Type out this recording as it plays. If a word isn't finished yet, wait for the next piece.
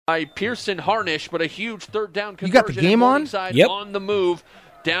by Pearson Harnish, but a huge third down conversion. You got the game on? Yep. On the move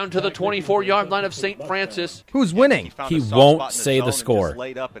down to the 24-yard line of St. Francis. Who's winning? He won't say the score.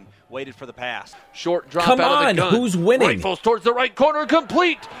 Laid up and waited for the pass. Short drop Come out of on, the gun. who's winning? Rifles towards the right corner,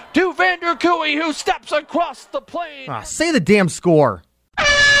 complete to Vander Cooey, who steps across the plane. Say the damn score.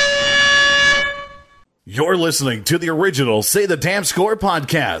 You're listening to the original Say the Damn Score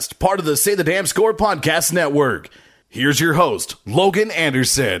podcast, part of the Say the Damn Score podcast network. Here's your host, Logan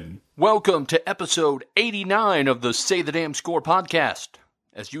Anderson. Welcome to episode 89 of the Say the Damn Score podcast.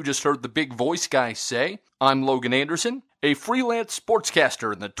 As you just heard the big voice guy say, I'm Logan Anderson, a freelance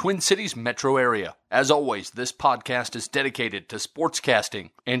sportscaster in the Twin Cities metro area. As always, this podcast is dedicated to sportscasting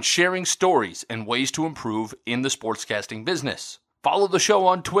and sharing stories and ways to improve in the sportscasting business. Follow the show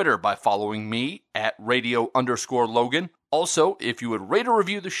on Twitter by following me at radio_Logan. Also, if you would rate or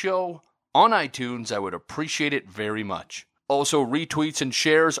review the show on iTunes, I would appreciate it very much. Also, retweets and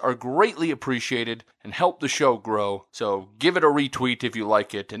shares are greatly appreciated and help the show grow, so give it a retweet if you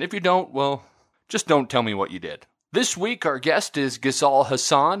like it, and if you don't, well, just don't tell me what you did. This week, our guest is Ghazal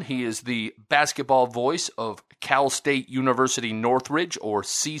Hassan. He is the basketball voice of Cal State University Northridge, or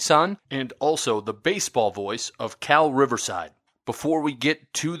CSUN, and also the baseball voice of Cal Riverside. Before we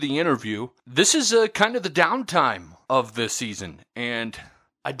get to the interview, this is kind of the downtime of the season, and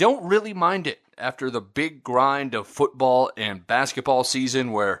I don't really mind it after the big grind of football and basketball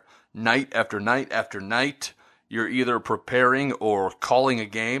season where night after night after night, you're either preparing or calling a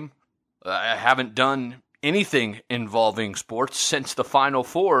game. I haven't done anything involving sports since the Final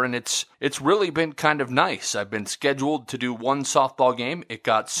Four, and it's really been kind of nice. I've been scheduled to do one softball game. It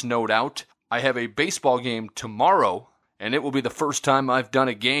got snowed out. I have a baseball game tomorrow, and it will be the first time I've done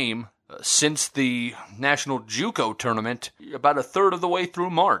a game since the National JUCO tournament, about a third of the way through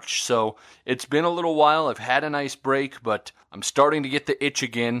March. So it's been a little while. I've had a nice break, but I'm starting to get the itch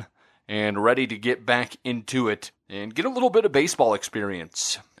again and ready to get back into it and get a little bit of baseball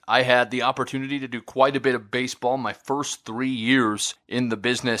experience. I had the opportunity to do quite a bit of baseball my first 3 years in the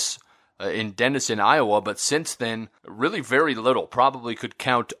business in Denison, Iowa, but since then, really very little. Probably could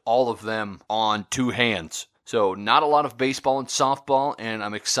count all of them on two hands. So not a lot of baseball and softball, and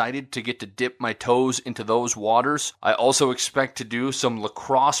I'm excited to get to dip my toes into those waters. I also expect to do some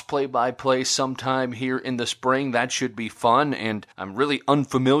lacrosse play-by-play sometime here in the spring. That should be fun, and I'm really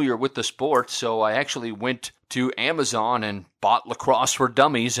unfamiliar with the sport, so I actually went to Amazon and bought Lacrosse for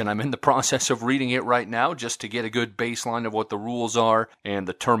Dummies, and I'm in the process of reading it right now just to get a good baseline of what the rules are and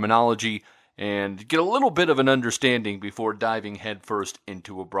the terminology, and get a little bit of an understanding before diving headfirst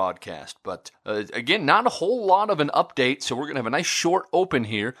into a broadcast. But again, not a whole lot of an update, so we're going to have a nice short open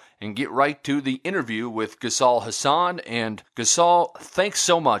here and get right to the interview with Ghazal Hassan. And Ghazal, thanks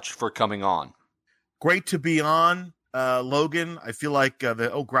so much for coming on. Great to be on, Logan. I feel like the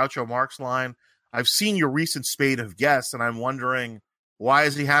Groucho Marx line. I've seen your recent spate of guests, and I'm wondering, why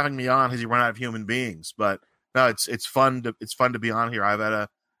is he having me on? Has he run out of human beings? But no, it's fun to be on here. I've had a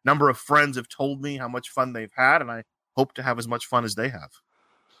number of friends have told me how much fun they've had, and I hope to have as much fun as they have.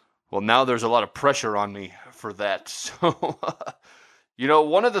 Well, now there's a lot of pressure on me for that. So,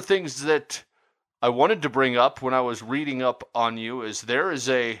 one of the things that I wanted to bring up when I was reading up on you is there is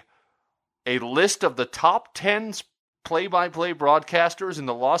a list of the top 10 play-by-play broadcasters in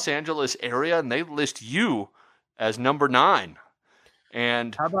the Los Angeles area, and they list you as number 9.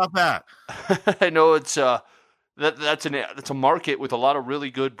 And how about that? I know it's That's a market with a lot of really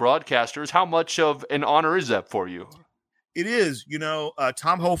good broadcasters. How much of an honor is that for you? It is.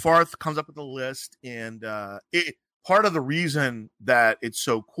 Tom Hofarth comes up with the list, and part of the reason that it's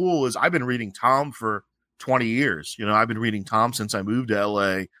so cool is I've been reading Tom for 20 years. I've been reading Tom since I moved to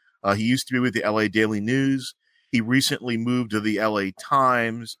L.A. He used to be with the L.A. Daily News. He recently moved to the L.A.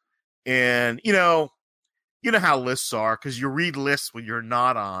 Times. And, you know how lists are, because you read lists when you're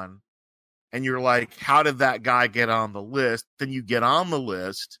not on. And you're like, how did that guy get on the list? Then you get on the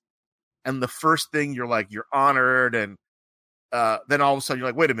list, and the first thing you're like, you're honored, and then all of a sudden you're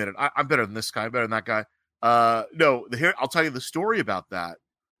like, wait a minute, I'm better than this guy, I'm better than that guy. Here, I'll tell you the story about that.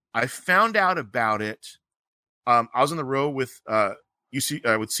 I found out about it. I was on the road with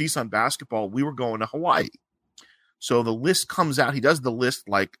CSUN basketball. We were going to Hawaii. So the list comes out. He does the list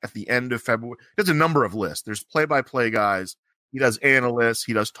like at the end of February. There's a number of lists. There's play-by-play guys. He does analysts,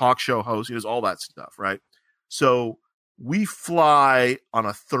 he does talk show hosts, he does all that stuff, right? So we fly on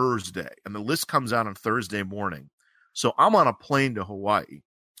a Thursday, and the list comes out on Thursday morning. So I'm on a plane to Hawaii.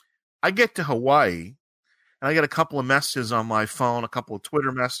 I get to Hawaii, and I get a couple of messages on my phone, a couple of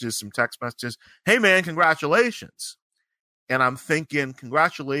Twitter messages, some text messages. Hey, man, congratulations. And I'm thinking,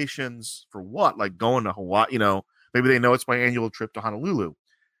 congratulations for what? Like going to Hawaii, maybe they know it's my annual trip to Honolulu.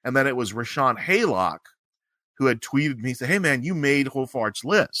 And then it was Rashawn Haylock who had tweeted me, said, "Hey man, you made Hofart's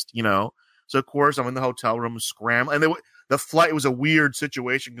list," So of course I'm in the hotel room scrambling, and the flight was a weird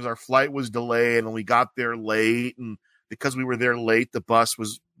situation because our flight was delayed and we got there late, and because we were there late, the bus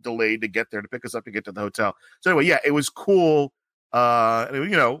was delayed to get there to pick us up to get to the hotel. So anyway, yeah, it was cool.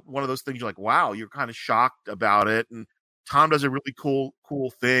 And, one of those things you're like, wow, you're kind of shocked about it. And Tom does a really cool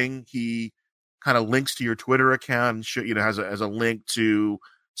thing. He kind of links to your Twitter account and has a link to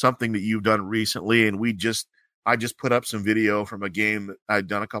something that you've done recently. And I just put up some video from a game that I'd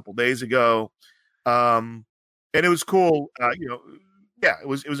done a couple days ago. And it was cool. It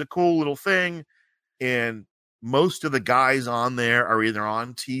was a cool little thing. And most of the guys on there are either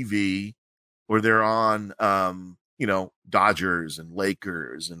on TV or they're on, Dodgers and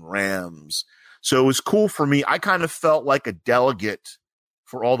Lakers and Rams. So it was cool for me. I kind of felt like a delegate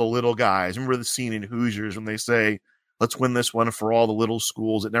for all the little guys. Remember the scene in Hoosiers when they say, "Let's win this one for all the little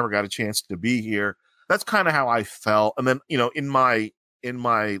schools that never got a chance to be here." That's kind of how I felt. And then, in my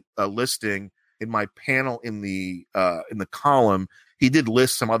listing, in my panel in the column, he did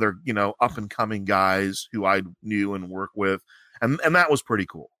list some other, up and coming guys who I knew and worked with. And that was pretty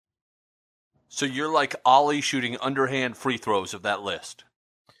cool. So you're like Ollie shooting underhand free throws of that list.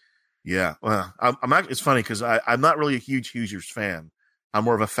 Yeah. Well, I'm actually, it's funny because I'm not really a huge Hoosiers fan. I'm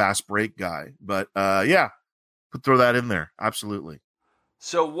more of a fast break guy, but throw that in there. Absolutely.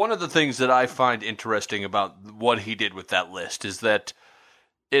 So one of the things that I find interesting about what he did with that list is that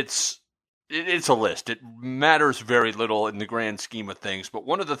it's a list. It matters very little in the grand scheme of things. But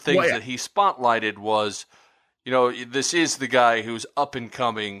one of the things that he spotlighted was, this is the guy who's up and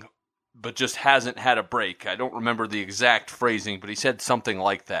coming, but just hasn't had a break. I don't remember the exact phrasing, but he said something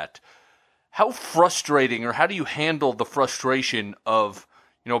like that. How frustrating, or how do you handle the frustration of,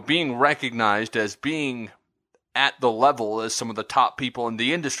 being recognized as being at the level as some of the top people in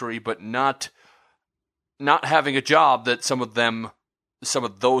the industry, but not having a job that some of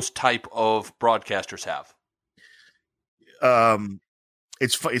those type of broadcasters have?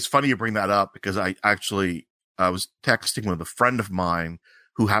 It's funny you bring that up because I was texting with a friend of mine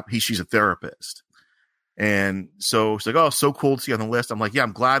she's a therapist. And so she's like, "Oh, so cool to see you on the list." I'm like, "Yeah,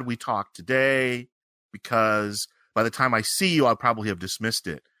 I'm glad we talked today because by the time I see you, I'll probably have dismissed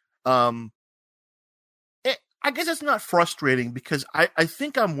it." I guess it's not frustrating because I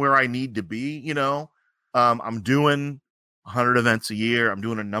think I'm where I need to be. I'm doing 100 events a year. I'm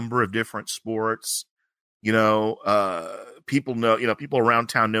doing a number of different sports. People know, people around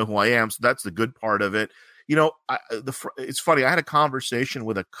town know who I am. So that's the good part of it. It's funny. I had a conversation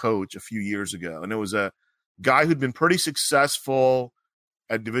with a coach a few years ago, and it was a guy who'd been pretty successful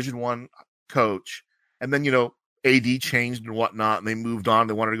at Division I coach. And then, AD changed and whatnot, and they moved on.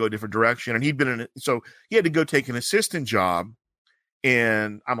 They wanted to go a different direction. And so he had to go take an assistant job.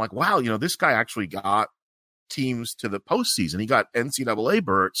 And I'm like, wow, this guy actually got teams to the postseason. He got NCAA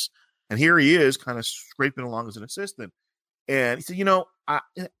berths, and here he is kind of scraping along as an assistant. And he said,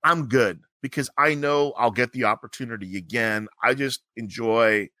 I'm good because I know I'll get the opportunity again. I just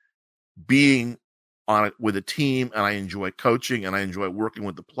enjoy being on it with a team, and I enjoy coaching, and I enjoy working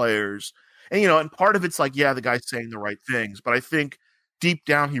with the players. And, and part of it's like, yeah, the guy's saying the right things, but I think deep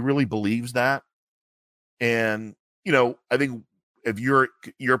down, he really believes that. And, I think if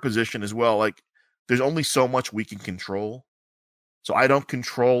your position as well, like there's only so much we can control. So I don't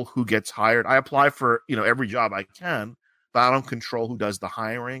control who gets hired. I apply for, every job I can, but I don't control who does the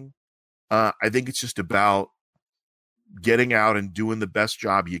hiring. I think it's just about getting out and doing the best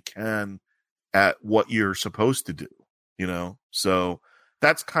job you can at what you're supposed to do, So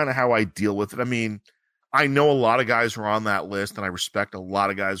that's kind of how I deal with it. I mean, I know a lot of guys are on that list, and I respect a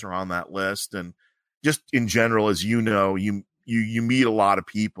lot of guys are on that list. And just in general, as you know, you meet a lot of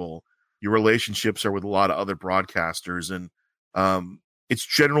people. Your relationships are with a lot of other broadcasters, and it's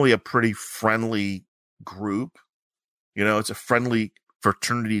generally a pretty friendly group. It's a friendly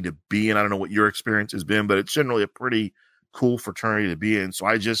fraternity to be in. I don't know what your experience has been, but it's generally a pretty cool fraternity to be in. So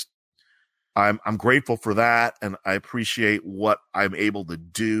I'm grateful for that, and I appreciate what I'm able to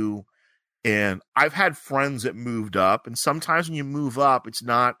do. And I've had friends that moved up, and sometimes when you move up,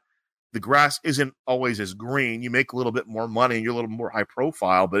 the grass isn't always as green. You make a little bit more money, and you're a little more high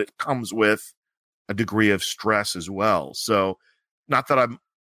profile, but it comes with a degree of stress as well. So not that I'm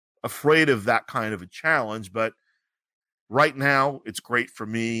afraid of that kind of a challenge, but right now it's great for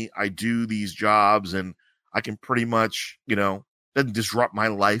me. I do these jobs, and I can pretty much, doesn't disrupt my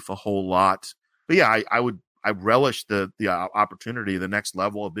life a whole lot. But yeah, I relish the opportunity, the next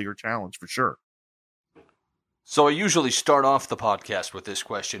level, a bigger challenge for sure. So I usually start off the podcast with this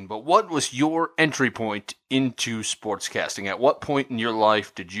question, but what was your entry point into sportscasting? At what point in your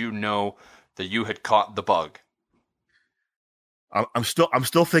life did you know that you had caught the bug? I'm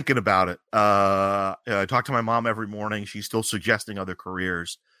still thinking about it. I talk to my mom every morning. She's still suggesting other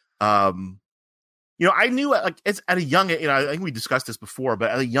careers. I knew it's at a young age. I think we discussed this before,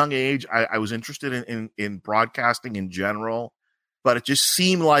 but at a young age, I was interested in broadcasting in general, but it just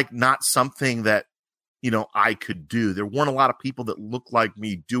seemed like not something that I could do. There weren't a lot of people that looked like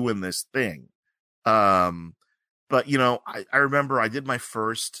me doing this thing. But I remember I did my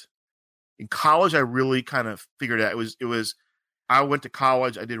first in college. I really kind of figured out it was. I went to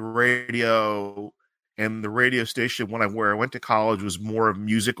college. I did radio, and the radio station where I went to college was more of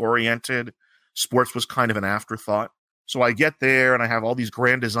music oriented. Sports was kind of an afterthought. So I get there and I have all these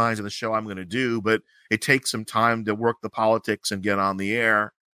grand designs of the show I'm going to do, but it takes some time to work the politics and get on the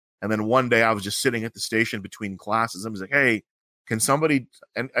air. And then one day I was just sitting at the station between classes. I was like, hey, can somebody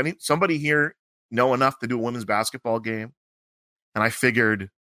here know enough to do a women's basketball game? And I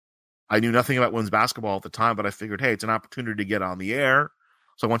figured, I knew nothing about women's basketball at the time, but I figured, hey, it's an opportunity to get on the air.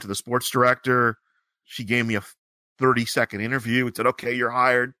 So I went to the sports director. She gave me a 30-second interview and said, okay, you're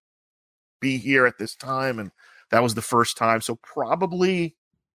hired. Be here at this time. And that was the first time. So probably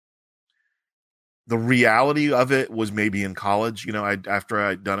the reality of it was maybe in college, after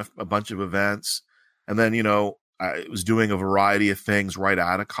I'd done a bunch of events. And then, I was doing a variety of things right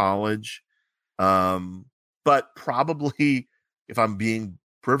out of college. But probably, if I'm being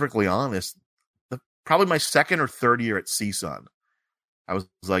perfectly honest, probably my second or third year at CSUN, I was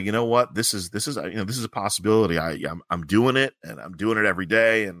like, you know what, this is a possibility. I'm doing it, and I'm doing it every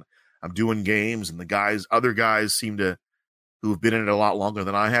day, and I'm doing games, and other guys who have been in it a lot longer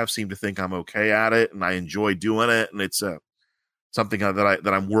than I have seem to think I'm okay at it, and I enjoy doing it, and it's something that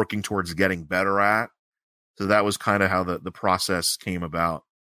I'm working towards getting better at. So that was kind of how the process came about.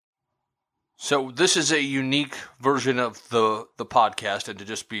 So this is a unique version of the podcast, and to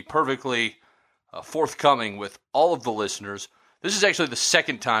just be perfectly forthcoming with all of the listeners, this is actually the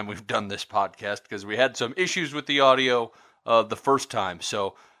second time we've done this podcast because we had some issues with the audio the first time.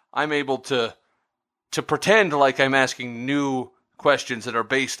 So I'm able to pretend like I'm asking new questions that are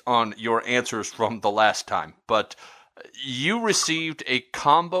based on your answers from the last time. But you received a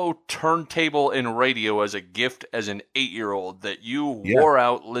combo turntable and radio as a gift as an 8-year-old that you wore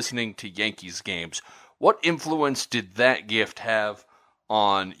out listening to Yankees games. What influence did that gift have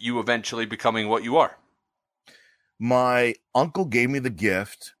on you eventually becoming what you are? My uncle gave me the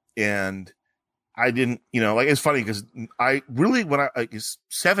gift, and I didn't, it's funny because I really, when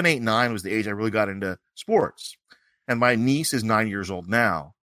 7, 8, 9 was the age I really got into sports. And my niece is 9 years old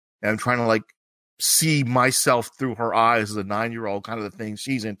now. And I'm trying to see myself through her eyes as a 9-year-old, kind of the things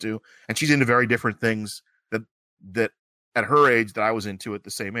she's into. And she's into very different things that at her age that I was into at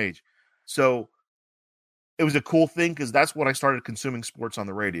the same age. So it was a cool thing because that's when I started consuming sports on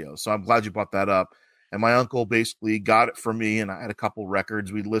the radio. So I'm glad you brought that up. And my uncle basically got it for me, and I had a couple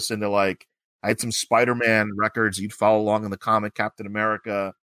records. We'd listen to I had some Spider-Man records. You'd follow along in the comic Captain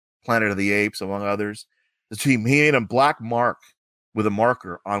America, Planet of the Apes, among others. He made a black mark with a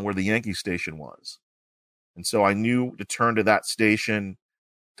marker on where the Yankee station was. And so I knew to turn to that station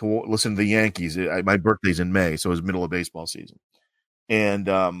to listen to the Yankees. My birthday's in May, so it was middle of baseball season. And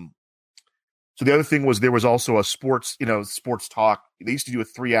so the other thing was there was also a sports talk. They used to do a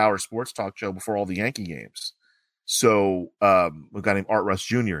 3-hour sports talk show before all the Yankee games. So a guy named Art Russ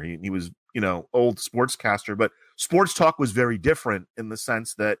Jr., he was, old sportscaster, but sports talk was very different in the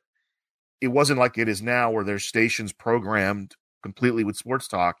sense that it wasn't like it is now where there's stations programmed completely with sports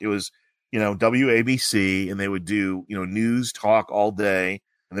talk. It was, WABC, and they would do, news talk all day.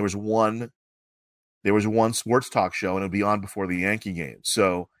 And there was one sports talk show, and it would be on before the Yankee game.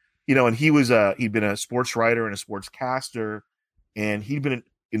 So, and he'd been a sports writer and a sportscaster, and he'd been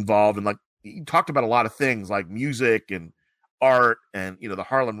involved in he talked about a lot of things like music and art and, the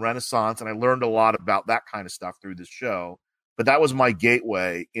Harlem Renaissance. And I learned a lot about that kind of stuff through this show. But that was my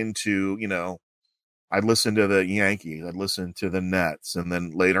gateway into, I'd listen to the Yankees, I'd listen to the Nets. And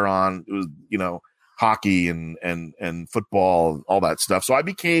then later on, it was, hockey and football, all that stuff. So I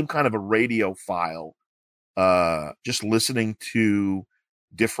became kind of a radiophile, just listening to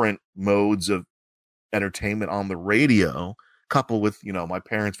different modes of entertainment on the radio, coupled with, my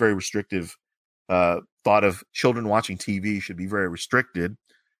parents' very restrictive thought of children watching TV should be very restricted.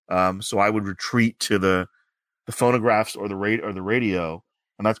 So I would retreat to the phonographs or the radio.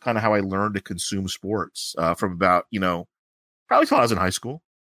 And that's kind of how I learned to consume sports from about, probably till I was in high school.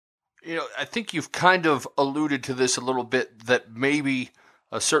 I think you've kind of alluded to this a little bit, that maybe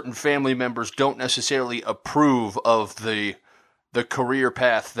certain family members don't necessarily approve of the career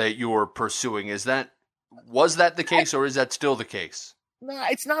path that you're pursuing. Was that the case, or is that still the case? No,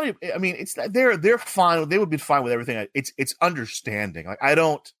 it's not. I mean, it's they're fine. They would be fine with everything. It's understanding. Like I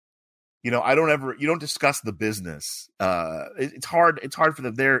don't ever. You don't discuss the business. It's hard. It's hard for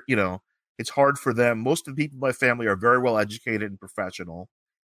them. It's hard for them. Most of the people in my family are very well educated and professional,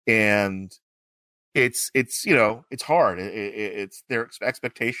 and it's hard. It's their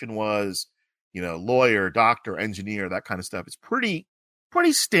expectation was, lawyer, doctor, engineer, that kind of stuff. It's pretty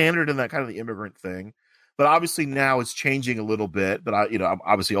standard in that kind of the immigrant thing. But obviously now it's changing a little bit. But I'm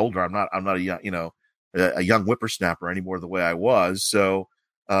obviously older. I'm not a young, a young whippersnapper anymore the way I was. So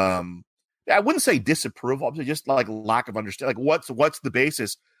I wouldn't say disapproval, just like lack of understanding. Like what's the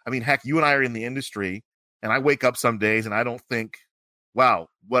basis? I mean, heck, you and I are in the industry, and I wake up some days and I don't think, wow,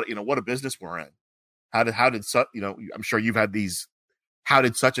 what a business we're in. How did I'm sure you've had these, how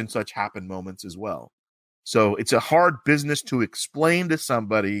did such and such happen moments as well. So it's a hard business to explain to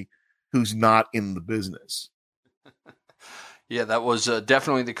somebody who's not in the business. Yeah, that was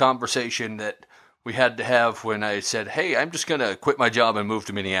definitely the conversation that we had to have when I said, hey, I'm just going to quit my job and move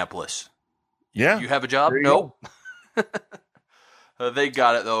to Minneapolis. Yeah. You have a job? No. They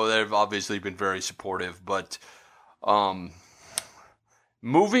got it, though. They've obviously been very supportive. But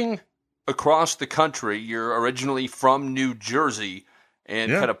moving across the country, you're originally from New Jersey, and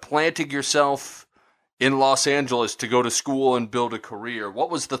kind of planting yourself in Los Angeles to go to school and build a career. What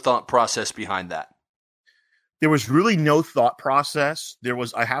was the thought process behind that? There was really no thought process.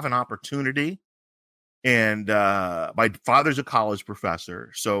 I have an opportunity, and my father's a college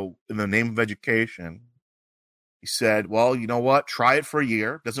professor. So in the name of education, he said, well, you know what? Try it for a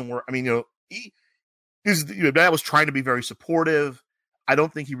year. Doesn't work. I mean, his dad was trying to be very supportive. I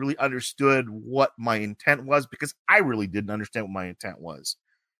don't think he really understood what my intent was, because I really didn't understand what my intent was.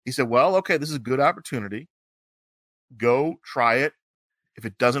 He said, well, okay, this is a good opportunity. Go try it. If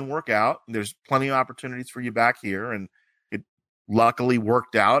it doesn't work out, there's plenty of opportunities for you back here. And it luckily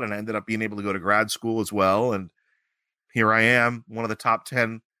worked out, and I ended up being able to go to grad school as well. And here I am, one of the top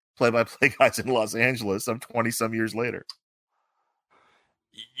 10 play-by-play guys in Los Angeles. I'm 20-some years later.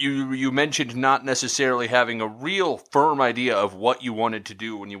 You mentioned not necessarily having a real firm idea of what you wanted to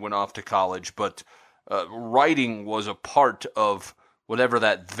do when you went off to college, but writing was a part of whatever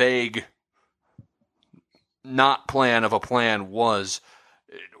that vague not plan of a plan was.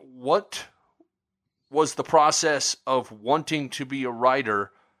 What was the process of wanting to be a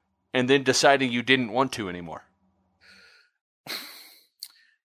writer and then deciding you didn't want to anymore?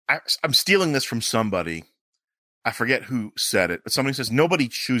 I'm stealing this from somebody. I forget who said it, but somebody says, nobody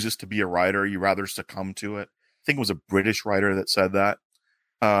chooses to be a writer. You rather succumb to it. I think it was a British writer that said that.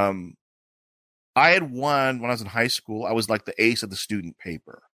 I had won when I was in high school. I was like the ace of the student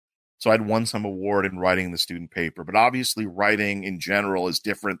paper. So I'd won some award in writing the student paper, but obviously writing in general is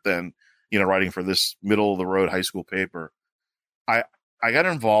different than, writing for this middle of the road high school paper. I got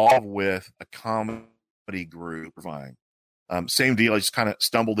involved with a comedy group. Same deal. I just kind of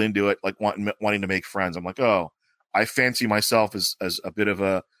stumbled into it, like wanting to make friends. I'm like, oh, I fancy myself as a bit of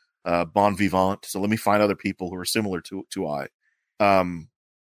a bon vivant. So let me find other people who are similar to I.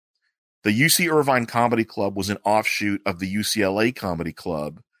 The UC Irvine Comedy Club was an offshoot of the UCLA Comedy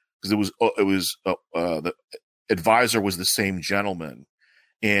Club, because it was the advisor was the same gentleman,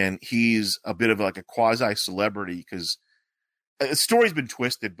 and he's a bit of like a quasi celebrity, because the story's been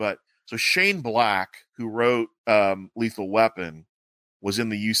twisted. But so Shane Black, who wrote Lethal Weapon, was in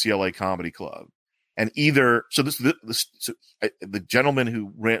the UCLA Comedy Club, and the gentleman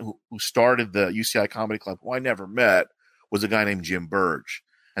who started the UCLA Comedy Club, who I never met, was a guy named Jim Burge.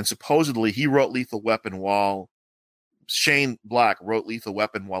 And supposedly he wrote Lethal Weapon while Shane Black wrote Lethal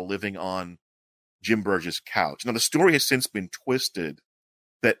Weapon while living on Jim Burge's couch. Now, the story has since been twisted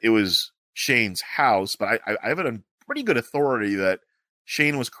that it was Shane's house, but I have it on pretty good authority that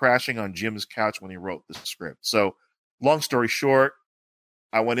Shane was crashing on Jim's couch when he wrote the script. So long story short,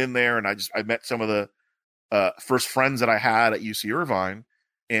 I went in there and I met some of the first friends that I had at UC Irvine,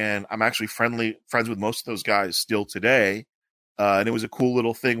 and I'm actually friends with most of those guys still today. And it was a cool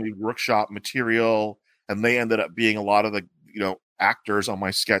little thing. We workshop material, and they ended up being a lot of the, actors on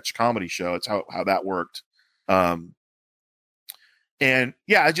my sketch comedy show. It's how that worked. And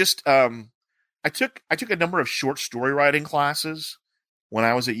yeah, I took a number of short story writing classes when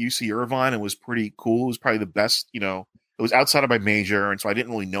I was at UC Irvine. It was pretty cool. It was probably the best, it was outside of my major. And so I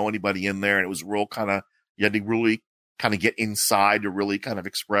didn't really know anybody in there. And it was real you had to really kind of get inside to really kind of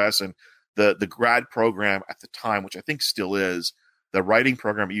express. And the grad program at the time, which I think still is, the writing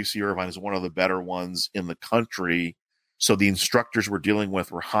program at UC Irvine is one of the better ones in the country. So the instructors we're dealing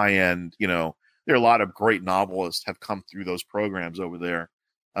with were high end. You know, there are a lot of great novelists have come through those programs over there.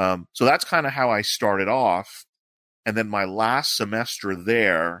 So that's kind of how I started off. And then my last semester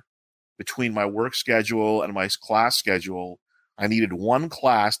there, between my work schedule and my class schedule, I needed one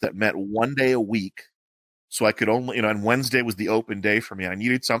class that met 1 day a week. So I could only, you know, and Wednesday was the open day for me. I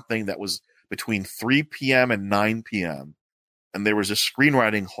needed something that was between 3 p.m. and 9 p.m. And there was a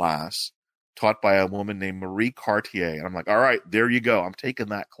screenwriting class taught by a woman named Marie Cartier. And I'm like, all right, there you go. I'm taking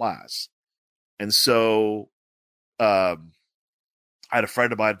that class. And so I had a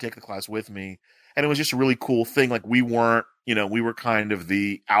friend of mine take the class with me. And it was just a really cool thing. Like we weren't, you know, we were kind of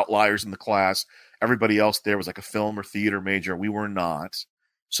the outliers in the class. Everybody else there was like a film or theater major. We were not.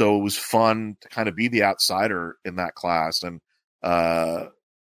 So it was fun to kind of be the outsider in that class. And it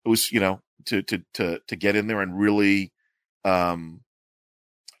was, you know, to get in there and really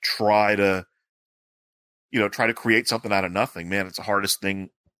try to create something out of nothing. Man, it's the hardest thing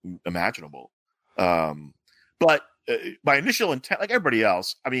imaginable. But my initial intent, like everybody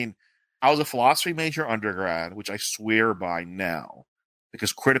else, I mean, I was a philosophy major undergrad, which I swear by now,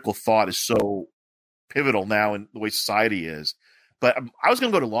 because critical thought is so pivotal now in the way society is. But I was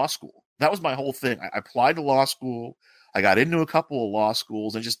going to go to law school. That was my whole thing. I applied to law school. I got into a couple of law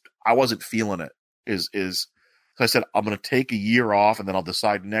schools and just I wasn't feeling it. So I said, I'm going to take a year off and then I'll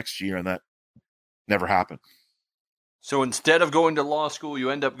decide next year. And that never happened. So instead of going to law school, you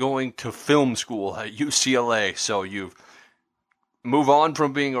end up going to film school at UCLA. So you move on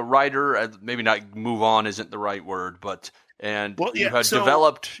from being a writer. Maybe not move on isn't the right word, but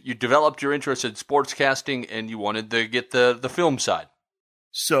you developed your interest in sportscasting and you wanted to get the film side.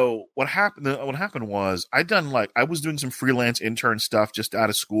 So what happened was I was doing some freelance intern stuff just out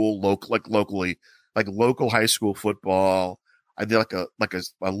of school, locally, like local high school football. I did like a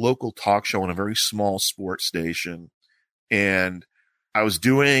local talk show on a very small sports station. And I was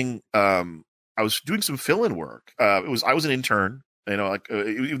doing some fill-in work. I was an intern, you know, like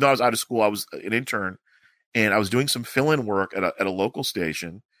even though I was out of school, I was an intern, and I was doing some fill-in work at a local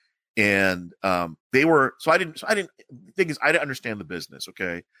station. And I didn't understand the business.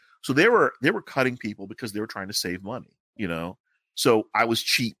 Okay. So they were cutting people because they were trying to save money, you know? So I was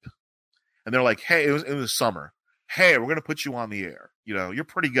cheap, and they're like, hey, it was summer. Hey, we're going to put you on the air. You know, you're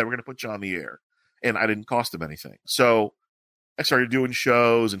pretty good. We're going to put you on the air. And I didn't cost them anything. So I started doing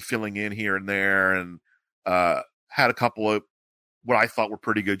shows and filling in here and there, and had a couple of what I thought were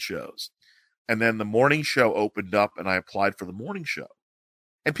pretty good shows. And then the morning show opened up, and I applied for the morning show.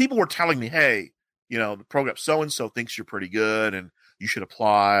 And people were telling me, hey, you know, the program so-and-so thinks you're pretty good and you should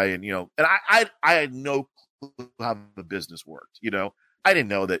apply. And, you know, and I had no clue how the business worked. You know, I didn't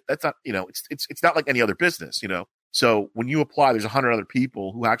know that's not, you know, it's not like any other business, you know? So when you apply, there's 100 other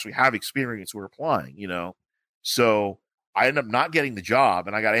people who actually have experience who are applying, you know? So I ended up not getting the job,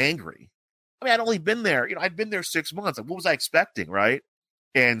 and I got angry. I mean, I'd only been there, you know, I'd been there 6 months. Like, what was I expecting? Right.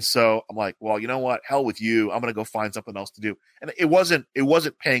 And so I'm like, well, you know what? Hell with you. I'm going to go find something else to do. And it wasn't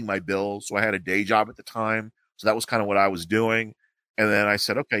paying my bills. So I had a day job at the time. So that was kind of what I was doing. And then I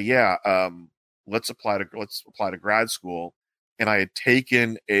said, okay, yeah, let's apply to grad school. And I had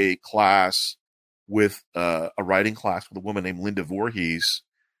taken a class with a writing class with a woman named Linda Voorhees,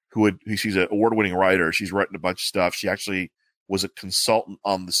 she's an award-winning writer. She's written a bunch of stuff. She actually was a consultant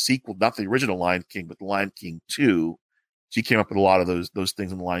on the sequel, not the original Lion King, but the Lion King 2. She came up with a lot of those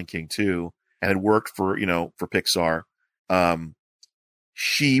things in the Lion King 2 and had worked for Pixar.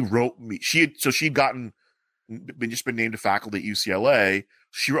 She wrote me. She'd been named to faculty at UCLA.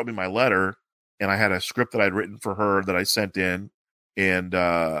 She wrote me my letter, and I had a script that I'd written for her that I sent in. And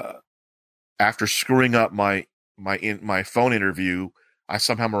after screwing up my phone interview, I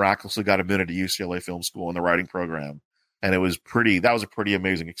somehow miraculously got admitted to UCLA Film School in the writing program, and that was a pretty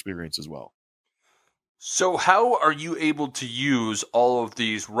amazing experience as well. So how are you able to use all of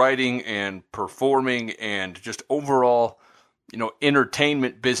these writing and performing and just overall, you know,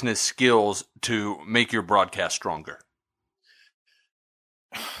 entertainment business skills to make your broadcast stronger?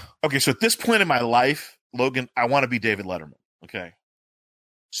 Okay, so at this point in my life, Logan, I want to be David Letterman. Okay.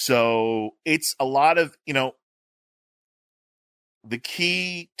 So it's a lot of, you know, the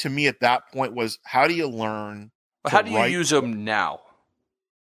key to me at that point was, how do you learn? How do you use them now?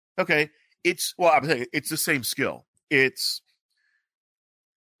 Okay. I'm saying it's the same skill. The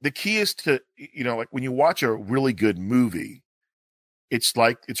key is to, you know, like when you watch a really good movie, it's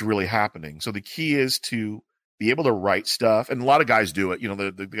like it's really happening. So the key is to be able to write there are a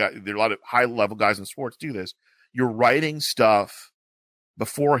lot of high level guys in sports do this. You're writing stuff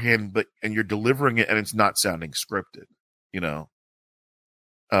beforehand, and you're delivering it, and it's not sounding scripted. You know,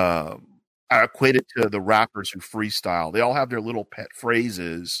 I equate it to the rappers who freestyle. They all have their little pet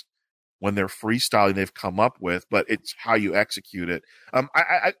phrases when they're freestyling they've come up with, but it's how you execute it.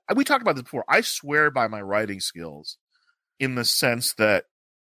 We talked about this before. I swear by my writing skills in the sense that,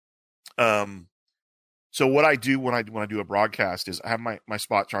 so what I do when I do a broadcast is I have my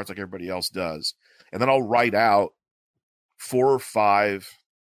spot charts like everybody else does, and then I'll write out 4 or 5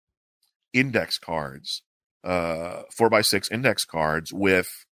 index cards, 4x6 index cards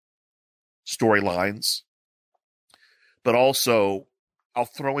with storylines, but also I'll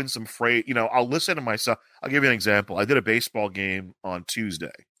throw in some phrase. I'll listen to myself. I'll give you an example. I did a baseball game on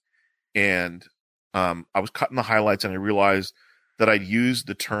Tuesday, and I was cutting the highlights, and I realized that I'd used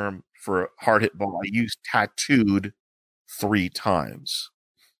the term for hard hit ball. I used tattooed 3 times,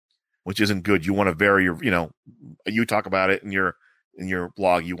 which isn't good. You want to vary your, you talk about it in your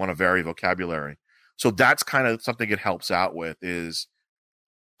blog. You want to vary vocabulary. So that's kind of something it helps out with is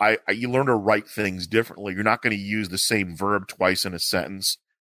you learn to write things differently. You're not going to use the same verb twice in a sentence.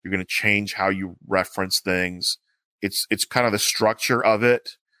 You're going to change how you reference things. It's kind of the structure of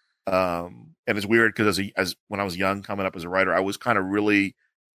it. And it's weird because as when I was young, coming up as a writer, I was kind of really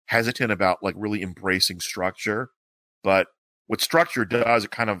hesitant about like really embracing structure. But what structure does,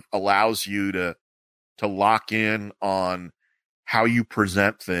 it kind of allows you to lock in on how you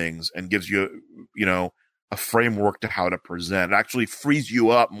present things and gives you, a framework to how to present. It actually frees you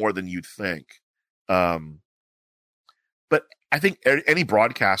up more than you'd think. But I think any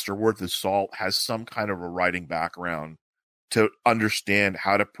broadcaster worth his salt has some kind of a writing background to understand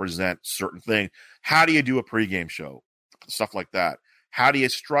how to present certain things. How do you do a pregame show? Stuff like that. How do you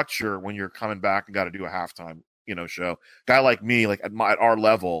structure when you're coming back and got to do a halftime, show? Guy like me, like at our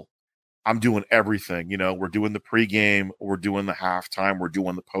level, I'm doing everything. We're doing the pregame, we're doing the halftime, we're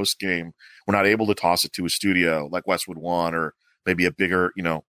doing the postgame. We're not able to toss it to a studio like Westwood One or maybe a bigger,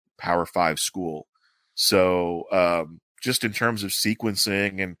 Power 5 school. So just in terms of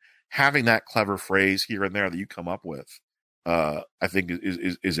sequencing and having that clever phrase here and there that you come up with, I think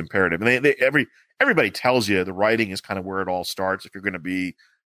is imperative. And everybody tells you the writing is kind of where it all starts. If you're going to be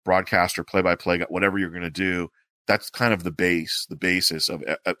broadcaster, play-by-play, whatever you're going to do, that's kind of the basis of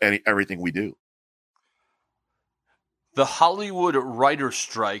everything we do. The Hollywood writer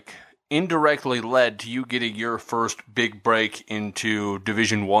strike indirectly led to you getting your first big break into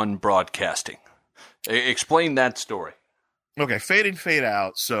Division I broadcasting. Explain that story. Okay, fade in, fade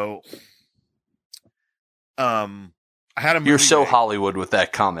out. So, I had a movie. You're so made. Hollywood with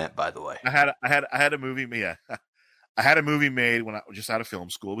that comment, by the way. I had a movie. Yeah, I had a movie made when I was just out of film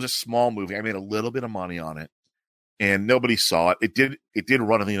school. It was a small movie. I made a little bit of money on it, and nobody saw it. It did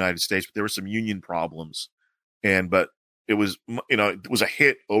run in the United States, but there were some union problems, but it was it was a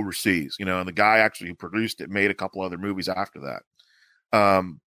hit overseas. And the guy actually who produced it made a couple other movies after that.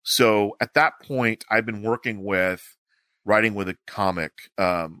 So at that point, I'd been writing with a comic.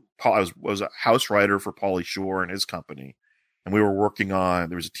 I was a house writer for Pauly Shore and his company. And we were working on,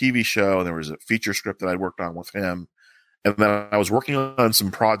 there was a TV show and there was a feature script that I worked on with him. And then I was working on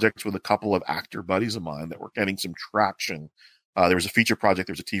some projects with a couple of actor buddies of mine that were getting some traction. There was a feature project,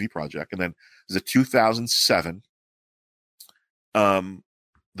 there was a TV project. And then there's a 2007, the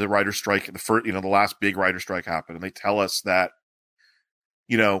writer strike, the last big writer strike happened. And they tell us that,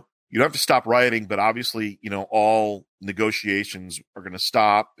 you don't have to stop writing, but obviously, all negotiations are going to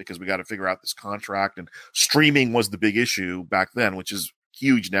stop because we got to figure out this contract. And streaming was the big issue back then, which is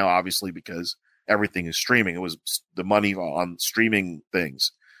huge now, obviously, because everything is streaming. It was the money on streaming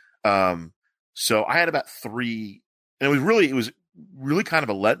things. So I had about 3, and it was really kind of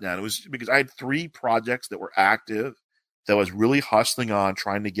a letdown. It was because I had 3 projects that were active that I was really hustling on,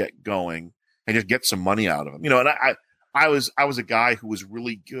 trying to get going and just get some money out of them. And I was a guy who was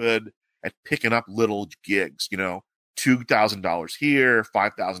really good at picking up little gigs, $2,000 here,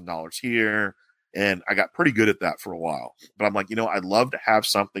 $5,000 here. And I got pretty good at that for a while, but I'm like, I'd love to have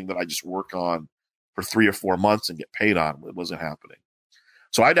something that I just work on for 3 or 4 months and get paid on. It wasn't happening.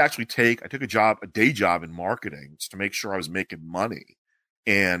 So I took a day job in marketing just to make sure I was making money.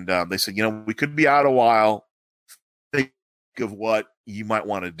 And they said, we could be out a while. Think of what you might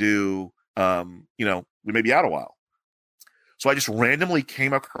want to do. We may be out a while. So I just randomly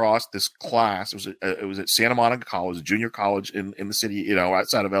came across this class. It was at Santa Monica College, a junior college in the city,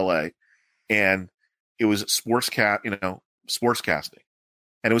 outside of LA. And it was sportscasting.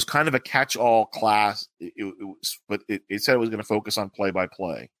 And it was kind of a catch-all class. But it said it was going to focus on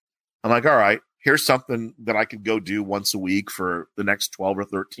play-by-play. I'm like, all right, here's something that I could go do once a week for the next 12 or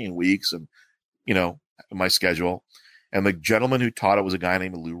 13 weeks and, my schedule. And the gentleman who taught it was a guy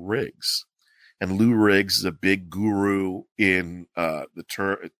named Lou Riggs. and Lou Riggs is a big guru in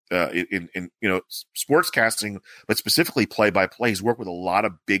sportscasting, but specifically play-by-play. He's worked with a lot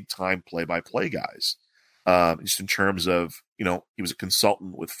of big-time play-by-play guys, just in terms of, he was a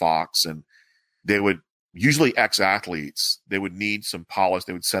consultant with Fox, and they would usually ex-athletes. They would need some polish.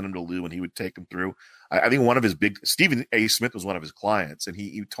 They would send him to Lou, and he would take them through. I think one of his Stephen A. Smith was one of his clients, and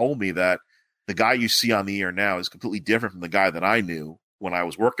he told me that the guy you see on the air now is completely different from the guy that I knew when I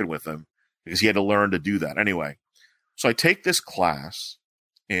was working with him, because he had to learn to do that. Anyway, so I take this class,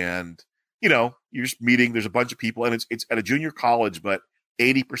 and, you're just meeting. There's a bunch of people, and it's at a junior college, but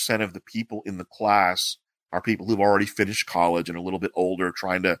 80% of the people in the class are people who've already finished college and a little bit older,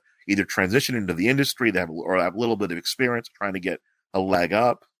 trying to either transition into the industry, have a little bit of experience, trying to get a leg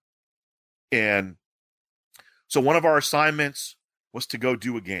up. And so one of our assignments was to go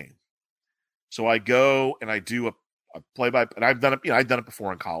do a game. So I go and I do a play-by, and I've done it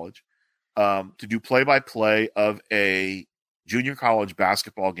before in college, to do play-by-play of a junior college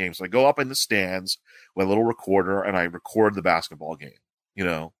basketball game. So I go up in the stands with a little recorder and I record the basketball game,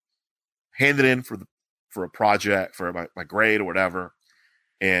 hand it in for a project, for my grade or whatever.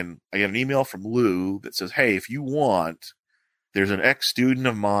 And I get an email from Lou that says, hey, if you want, there's an ex-student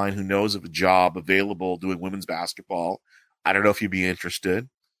of mine who knows of a job available doing women's basketball. I don't know if you'd be interested,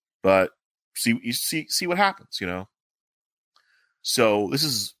 but see what happens, So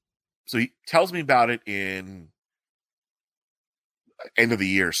he tells me about it in end of the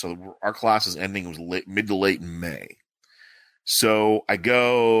year. So our class is ending. It was mid to late in May. So I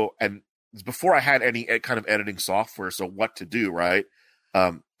go, and before I had any kind of editing software, so what to do, right?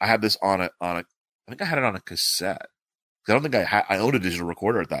 I had this I think I had it on a cassette. I don't think I owned a digital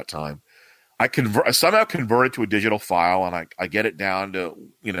recorder at that time. I somehow convert it to a digital file, and I get it down to,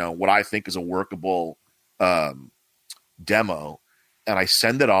 what I think is a workable demo, and I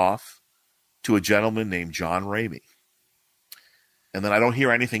send it off to a gentleman named John Ramey. And then I don't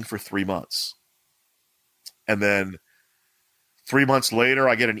hear anything for 3 months. And then 3 months later,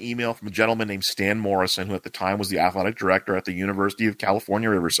 I get an email from a gentleman named Stan Morrison, who at the time was the athletic director at the University of California,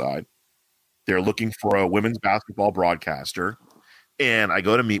 Riverside. They're looking for a women's basketball broadcaster. And I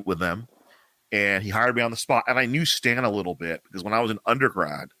go to meet with them, and he hired me on the spot. And I knew Stan a little bit because when I was an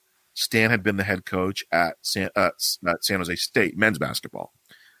undergrad, Stan had been the head coach at San Jose State men's basketball.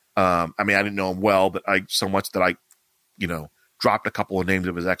 I didn't know him well, but so much that I, dropped a couple of names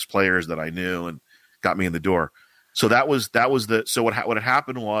of his ex-players that I knew and got me in the door. So what had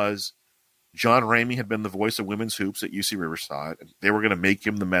happened was John Ramey had been the voice of women's hoops at UC Riverside, and they were going to make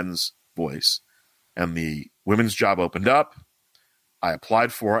him the men's voice. And the women's job opened up. I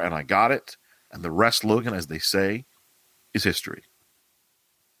applied for it, and I got it. And the rest, Logan, as they say, is history.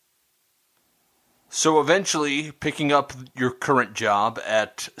 So eventually, picking up your current job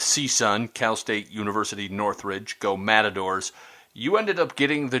at CSUN, Cal State University Northridge, go Matadors, you ended up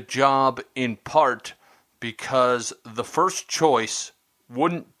getting the job in part because the first choice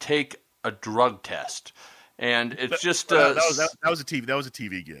wouldn't take a drug test. And it's just that was a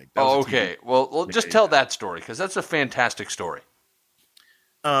TV gig. Okay. Well, just tell that story, because that's a fantastic story.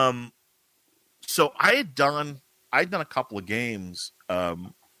 So I had done a couple of games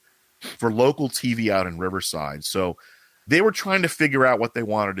for local TV out in Riverside. So they were trying to figure out what they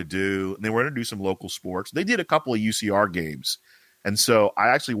wanted to do, and they were going to do some local sports. They did a couple of UCR games. And so I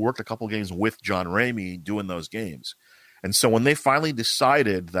actually worked a couple of games with John Ramey doing those games. And so when they finally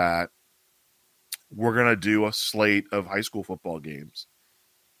decided that we're going to do a slate of high school football games,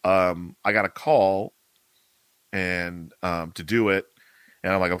 I got a call and to do it.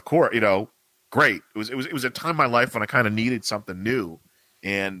 And I'm like, of course, great. It was a time in my life when I kind of needed something new.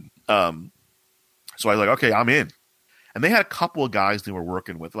 And so I was like, okay, I'm in. And they had a couple of guys they were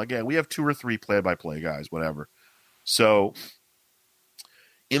working with. Like, yeah, we have 2 or 3 play-by-play guys, whatever. So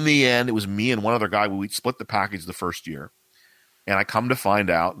in the end, it was me and one other guy. We split the package the first year. And I come to find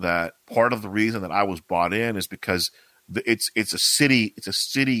out that part of the reason that I was bought in is because it's a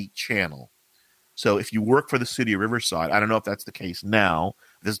city channel. So if you work for the city of Riverside, I don't know if that's the case now.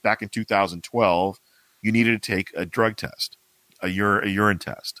 This is back in 2012. You needed to take a drug test, a urine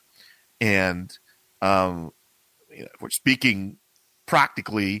test. And we're speaking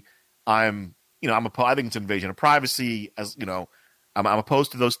practically, I think it's an invasion of privacy. As I'm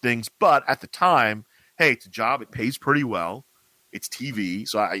opposed to those things. But at the time, hey, it's a job. It pays pretty well. It's TV,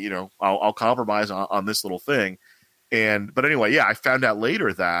 so I'll compromise on this little thing. But anyway, yeah, I found out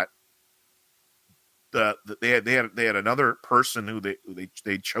later that they had another person who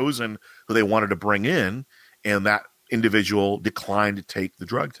they'd chosen who they wanted to bring in, and that individual declined to take the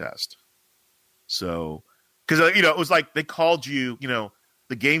drug test. So, because it was like they called you,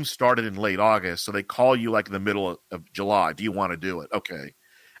 the game started in late August, so they call you like in the middle of July. Do you want to do it? Okay.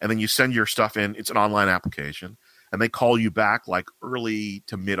 And then you send your stuff in. It's an online application. And they call you back like early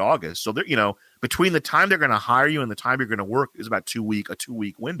to mid-August. So, they're, between the time they're going to hire you and the time you're going to work is about a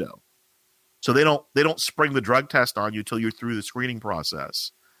 2-week window. So they don't spring the drug test on you until you're through the screening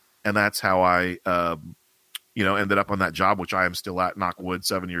process. And that's how I, ended up on that job, which I am still at, knock wood,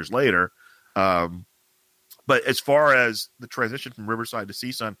 7 years later. But as far as the transition from Riverside to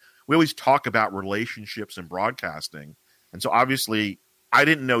CSUN, we always talk about relationships and broadcasting. And so obviously I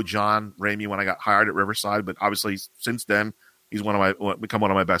didn't know John Ramey when I got hired at Riverside, but obviously since then he's become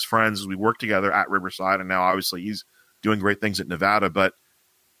one of my best friends. We worked together at Riverside, and now obviously he's doing great things at Nevada. But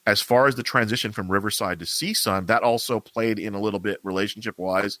as far as the transition from Riverside to CSUN, that also played in a little bit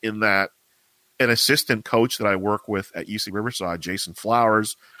relationship-wise, in that an assistant coach that I work with at UC Riverside, Jason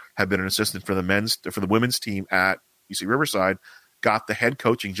Flowers, had been an assistant for the women's team at UC Riverside, got the head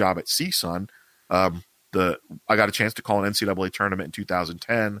coaching job at CSUN. I got a chance to call an NCAA tournament in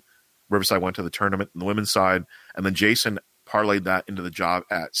 2010. Riverside went to the tournament on the women's side, and then Jason parlayed that into the job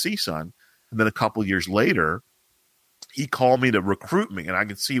at CSUN. And then a couple years later, he called me to recruit me, and I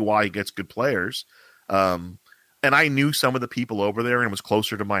can see why he gets good players. And I knew some of the people over there, and it was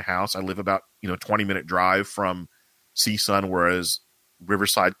closer to my house. I live about 20-minute drive from CSUN, whereas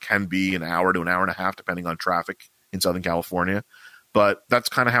Riverside can be an hour to an hour and a half, depending on traffic in Southern California. But that's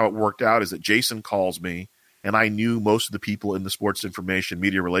kind of how it worked out, is that Jason calls me, and I knew most of the people in the sports information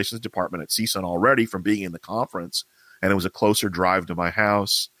media relations department at CSUN already from being in the conference, and it was a closer drive to my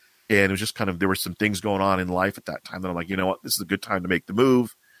house. And it was just there were some things going on in life at that time that I'm like, you know what, this is a good time to make the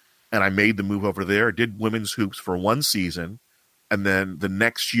move. And I made the move over there, did women's hoops for one season. And then the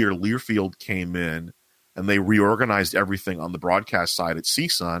next year, Learfield came in and they reorganized everything on the broadcast side at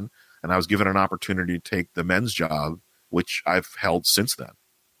CSUN. And I was given an opportunity to take the men's job, which I've held since then.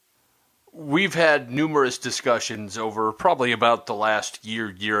 We've had numerous discussions over probably about the last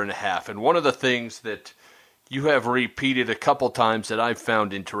year and a half. And one of the things that you have repeated a couple times that I've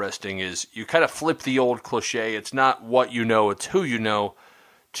found interesting is you kind of flip the old cliche. It's not what you know, it's who you know,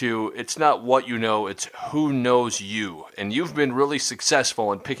 to it's not what you know, it's who knows you. And you've been really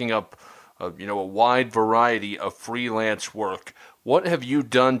successful in picking up a wide variety of freelance work. What have you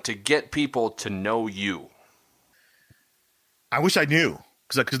done to get people to know you? I wish I knew,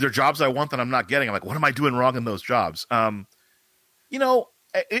 because there are jobs I want that I'm not getting. I'm like, what am I doing wrong in those jobs?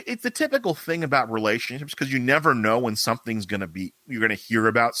 It's the typical thing about relationships, because you never know when something's going to be, you're going to hear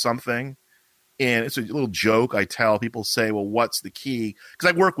about something. And it's a little joke I tell. People say, well, what's the key?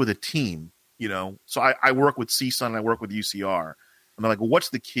 Because I work with a team, so I work with CSUN and I work with UCR. And they're like, well, what's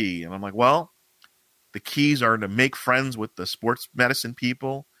the key? And I'm like, well, the keys are to make friends with the sports medicine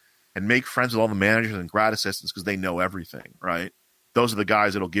people and make friends with all the managers and grad assistants, because they know everything, right? Those are the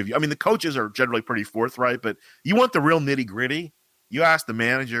guys that'll give you. I mean, the coaches are generally pretty forthright, but you want the real nitty gritty. You ask the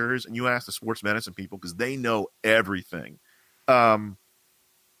managers and you ask the sports medicine people, because they know everything. For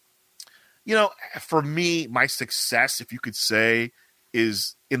me, my success, if you could say,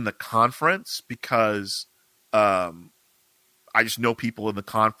 is in the conference, because I just know people in the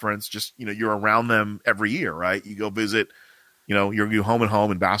conference. Just, you're around them every year, right? You go visit, you're home and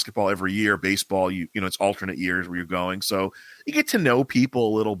home in basketball every year. Baseball, it's alternate years where you're going. So you get to know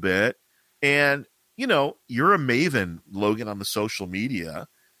people a little bit. And, you're a maven, Logan, on the social media,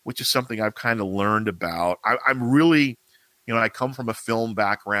 which is something I've kind of learned about. I'm really, I come from a film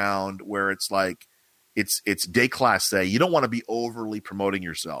background where it's like, it's déclassé. You don't want to be overly promoting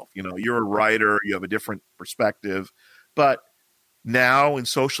yourself. You're a writer, you have a different perspective. But now in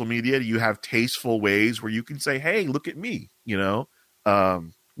social media, you have tasteful ways where you can say, hey, look at me,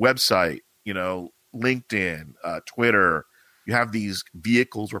 website, LinkedIn, Twitter. You have these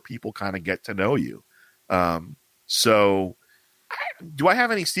vehicles where people kind of get to know you. So do I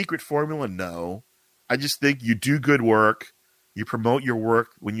have any secret formula? No. I just think you do good work. You promote your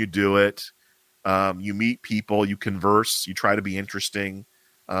work when you do it. You meet people, you converse, you try to be interesting.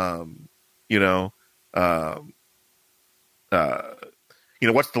 What's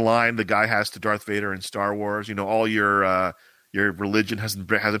the line the guy has to Darth Vader in Star Wars? All your religion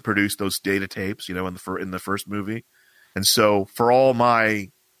hasn't produced those data tapes, in the first movie. And so for all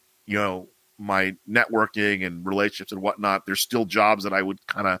my, my networking and relationships and whatnot, there's still jobs that I would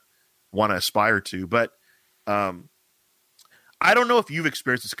kind of want to aspire to. But I don't know if you've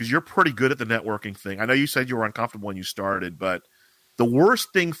experienced this, because you're pretty good at the networking thing. I know you said you were uncomfortable when you started, but the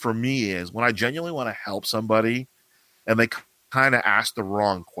worst thing for me is when I genuinely want to help somebody and they kind of ask the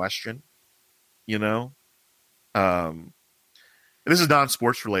wrong question, There's this is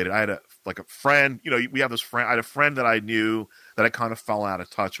non-sports related. I had a friend, we have this friend. I had a friend that I knew that I kind of fell out of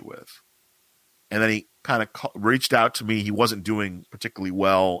touch with. And then he kind of reached out to me. He wasn't doing particularly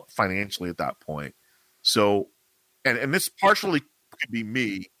well financially at that point. So, and this partially could be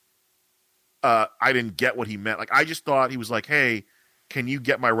me. I didn't get what he meant. Like, I just thought he was like, hey, can you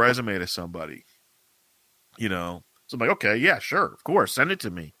get my resume to somebody? So I'm like, okay, yeah, sure. Of course. Send it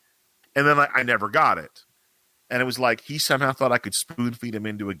to me. And then I never got it. And it was like he somehow thought I could spoon feed him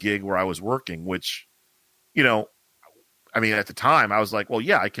into a gig where I was working, which, I mean, at the time I was like, well,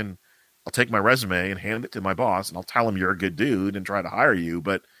 yeah, I'll take my resume and hand it to my boss and I'll tell him you're a good dude and try to hire you.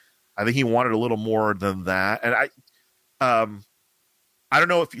 But I think he wanted a little more than that. And I don't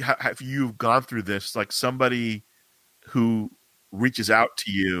know if you've gone through this, like somebody who reaches out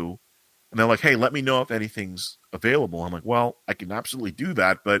to you and they're like, hey, let me know if anything's available. I'm like, well, I can absolutely do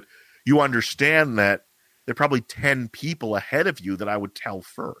that. But you understand that there are probably 10 people ahead of you that I would tell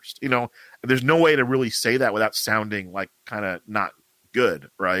first. There's no way to really say that without sounding like kind of not good,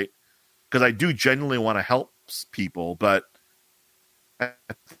 right? Because I do genuinely want to help people, but at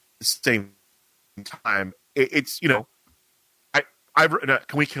the same time, it's can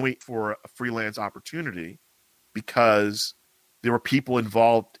we wait for a freelance opportunity because there were people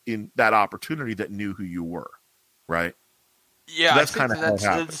involved in that opportunity that knew who you were, right? Yeah, so that's kind of how it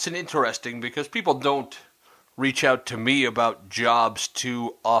happened. It's an interesting because people don't reach out to me about jobs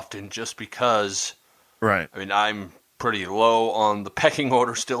too often just because. Right. I mean, I'm pretty low on the pecking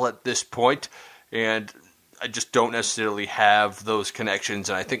order still at this point, and I just don't necessarily have those connections,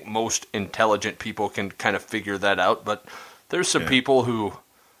 and I think most intelligent people can kind of figure that out, but there's some people who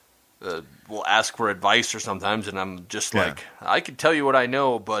will ask for advice or sometimes, and I'm just like, I can tell you what I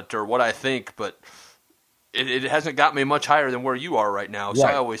know or what I think, but it hasn't got me much higher than where you are right now, so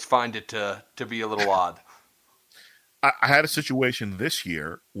I always find it to be a little odd. I had a situation this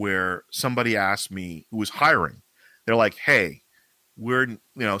year where somebody asked me who was hiring. They're like, hey, we're in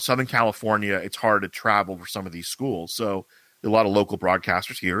Southern California. It's hard to travel for some of these schools. So a lot of local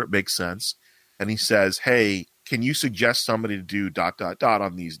broadcasters here. It makes sense. And he says, hey, can you suggest somebody to do ...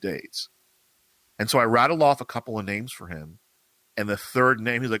 on these dates? And so I rattled off a couple of names for him. And the third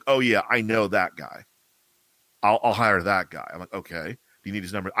name, he's like, oh, yeah, I know that guy. I'll hire that guy. I'm like, okay. Do you need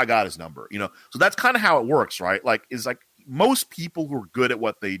his number? I got his number. So that's kind of how it works, right? Like, is like most people who are good at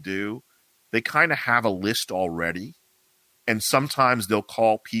what they do, they kind of have a list already. And sometimes they'll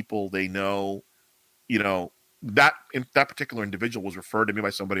call people they know, that particular individual was referred to me by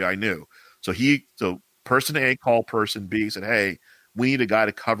somebody I knew. So person A called person B, said, hey, we need a guy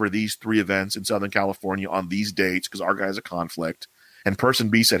to cover these 3 events in Southern California on these dates because our guy has a conflict. And person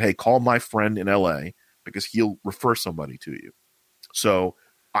B said, hey, call my friend in LA because he'll refer somebody to you. So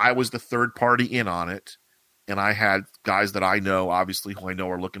I was the third party in on it. And I had guys that I know, obviously, who I know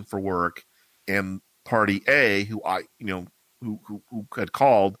are looking for work. And party A, who I, who had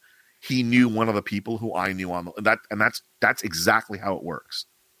called, he knew one of the people who I knew that's exactly how it works.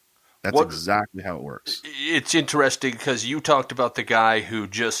 That's exactly how it works. It's interesting because you talked about the guy who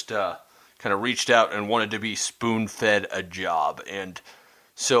just kind of reached out and wanted to be spoon-fed a job. And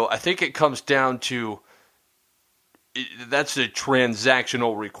so I think it comes down to that's a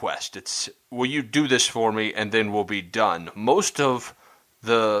transactional request. It's, will you do this for me and then we'll be done. Most of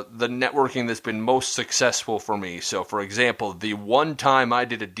the networking that's been most successful for me, so for example, the one time I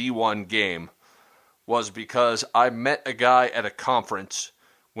did a D1 game was because I met a guy at a conference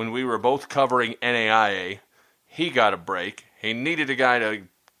when we were both covering NAIA. He got a break. He needed a guy to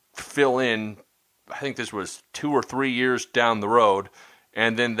fill in, I think this was 2 or 3 years down the road,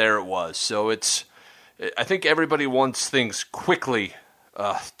 and then there it was. So I think everybody wants things quickly.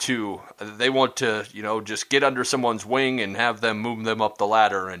 They want to, just get under someone's wing and have them move them up the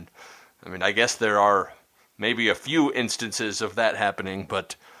ladder. And I mean, I guess there are maybe a few instances of that happening,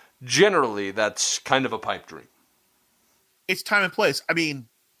 but generally that's kind of a pipe dream. It's time and place. I mean,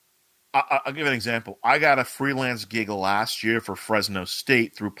 I'll give an example. I got a freelance gig last year for Fresno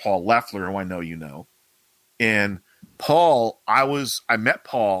State through Paul Leffler, who I know you know. And Paul, I met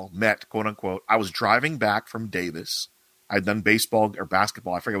Paul, quote unquote. I was driving back from Davis. I'd done baseball or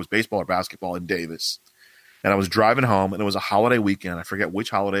basketball. I forget it was baseball or basketball in Davis. And I was driving home, and it was a holiday weekend. I forget which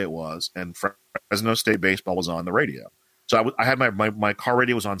holiday it was. And Fresno State baseball was on the radio. So I had my car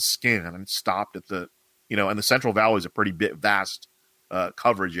radio was on Skin, and it stopped at the, and the Central Valley is a pretty vast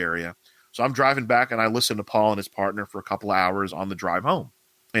coverage area. So I'm driving back, and I listened to Paul and his partner for a couple of hours on the drive home.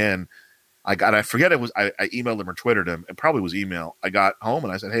 And I forget it was, I emailed him or Twittered him. It probably was email. I got home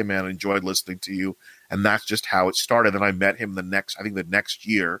and I said, hey man, I enjoyed listening to you. And that's just how it started. And I met him the next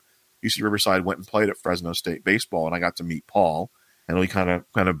year, UC Riverside went and played at Fresno State baseball, and I got to meet Paul. and we kind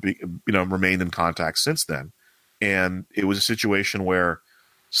of remained in contact since then. And it was a situation where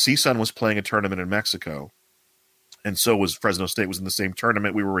CSUN was playing a tournament in Mexico, and so was Fresno State was in the same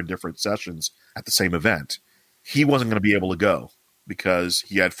tournament. We were in different sessions at the same event. He wasn't going to be able to go because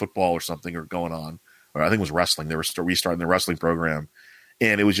he had football or something going on, or I think it was wrestling. They were restarting the wrestling program.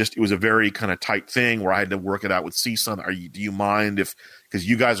 And it was a very kind of tight thing where I had to work it out with CSUN. Do you mind because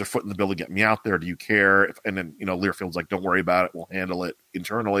you guys are footing the bill to get me out there? Do you care? And then, Learfield's like, don't worry about it. We'll handle it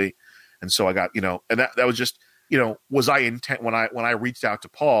internally. And so I got, and that was just, was I intent when I reached out to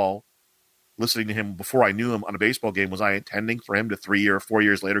Paul, listening to him before I knew him on a baseball game, was I intending for him to 4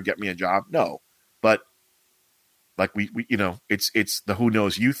 years later get me a job? No. But like we it's the who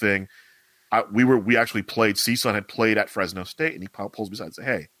knows you thing. We actually played. CSUN had played at Fresno State, and he pulls me aside and says,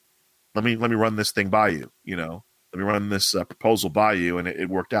 "Hey, let me run this thing by you. Let me run this proposal by you," and it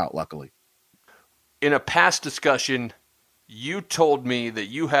worked out. Luckily, in a past discussion, you told me that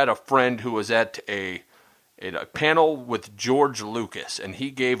you had a friend who was at a panel with George Lucas, and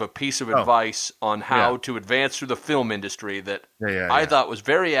he gave a piece of advice on how to advance through the film industry that I thought was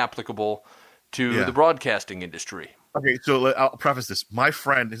very applicable to the broadcasting industry. Okay, so I'll preface this. My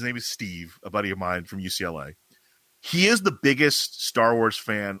friend, his name is Steve, a buddy of mine from UCLA. He is the biggest Star Wars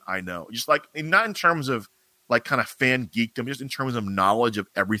fan I know. Just like, not in terms of like kind of fan geekdom, just in terms of knowledge of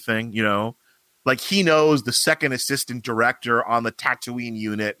everything, Like he knows the second assistant director on the Tatooine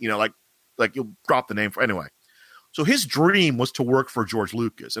unit, like you'll drop the name for anyway. So his dream was to work for George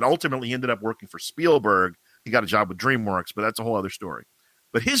Lucas, and ultimately he ended up working for Spielberg. He got a job with DreamWorks, but that's a whole other story.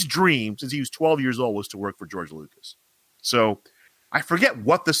 But his dream, since he was 12 years old, was to work for George Lucas. So I forget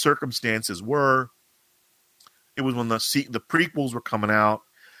what the circumstances were. It was when the prequels were coming out.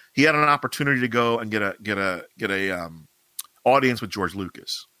 He had an opportunity to go and get a audience with George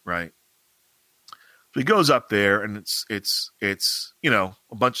Lucas, right? So he goes up there, and it's a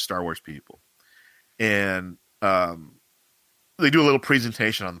bunch of Star Wars people, and they do a little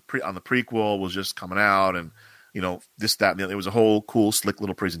presentation on the prequel was just coming out, and this, that, and the other. It was a whole cool, slick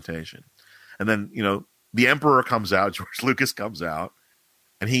little presentation. And then, the Emperor comes out, George Lucas comes out,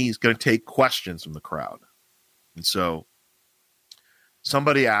 and he's going to take questions from the crowd. And so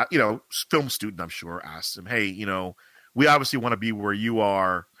somebody, film student, I'm sure, asked him, hey, we obviously want to be where you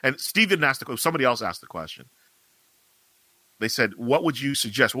are. And Steve didn't ask the question. Somebody else asked the question. They said, what would you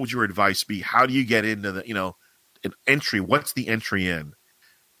suggest? What would your advice be? How do you get into the, an entry? What's the entry in?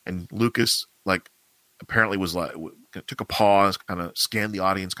 And Lucas, apparently was took a pause, kind of scanned the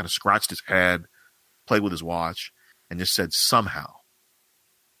audience, kind of scratched his head, played with his watch, and just said, somehow.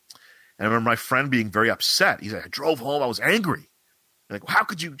 And I remember my friend being very upset. He said, I drove home, I was angry. Like, how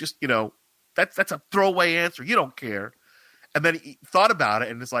could you just, that's a throwaway answer. You don't care. And then he thought about it,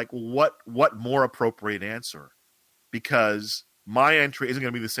 and it's like, what more appropriate answer? Because my entry isn't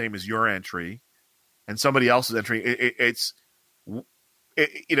going to be the same as your entry, and somebody else's entry. It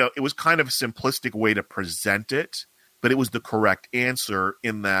was kind of a simplistic way to present it, but it was the correct answer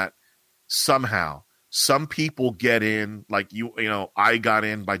in that somehow some people get in, like I got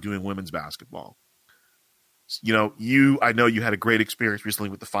in by doing women's basketball. I know you had a great experience recently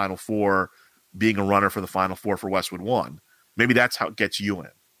with the Final Four, being a runner for the Final Four for Westwood One. Maybe that's how it gets you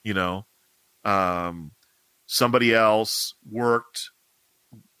in, somebody else worked,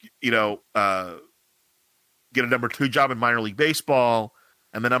 get a number 2 job in minor league baseball,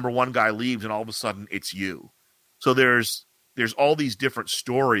 and the number 1 guy leaves, and all of a sudden it's you. So there's all these different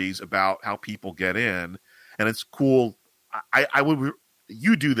stories about how people get in, and it's cool.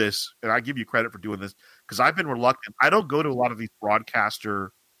 You do this, and I give you credit for doing this, because I've been reluctant. I don't go to a lot of these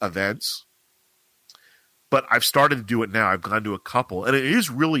broadcaster events, but I've started to do it now. I've gone to a couple, and it is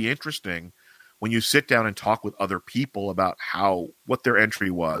really interesting when you sit down and talk with other people about what their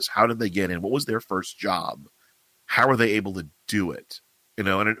entry was, how did they get in, what was their first job, how are they able to do it, and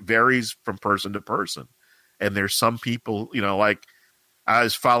it varies from person to person. And there's some people, like I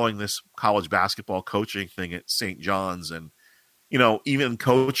was following this college basketball coaching thing at St. John's, and even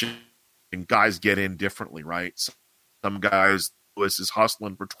coaching, guys get in differently, right? Some guys, Lewis is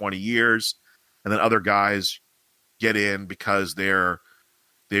hustling for 20 years, and then other guys get in because they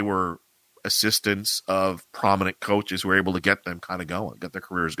were assistants of prominent coaches who were able to get them kind of going, get their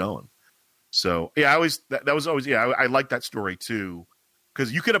careers going. So yeah, I like that story too,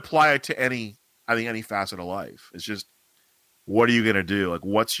 because you could apply it to any facet of life. It's just, what are you going to do? Like,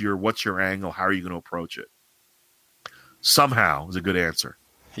 what's your angle? How are you going to approach it? Somehow is a good answer.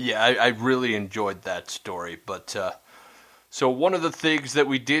 Yeah, I really enjoyed that story. But so one of the things that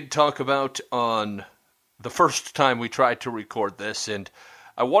we did talk about on the first time we tried to record this, and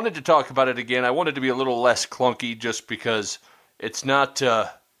I wanted to talk about it again. I wanted to be a little less clunky just because it's not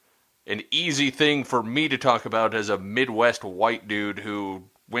an easy thing for me to talk about as a Midwest white dude who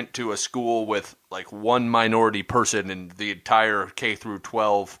went to a school with like one minority person in the entire K through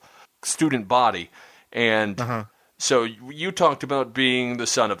 12 student body. And so you talked about being the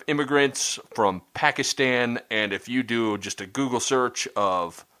son of immigrants from Pakistan, and if you do just a Google search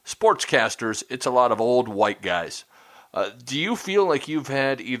of sportscasters, it's a lot of old white guys. Do you feel like you've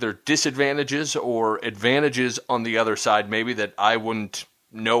had either disadvantages or advantages on the other side, maybe that I wouldn't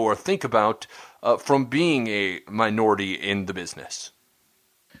know or think about from being a minority in the business?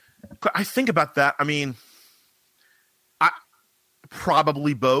 I think about that. I mean, I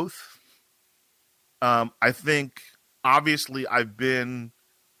probably both. I think obviously I've been,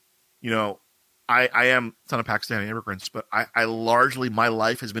 I am son of Pakistani immigrants, but I largely, my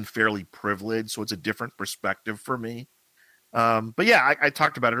life has been fairly privileged, so it's a different perspective for me. But yeah, I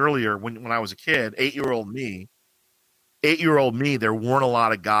talked about it earlier when I was a kid, 8-year-old me, there weren't a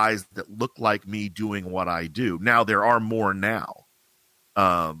lot of guys that looked like me doing what I do. Now there are more now.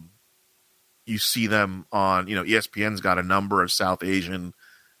 You see them on, ESPN's got a number of South Asian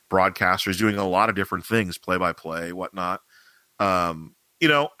broadcasters doing a lot of different things, play-by-play, whatnot. Adam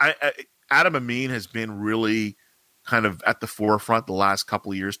Amin has been really kind of at the forefront the last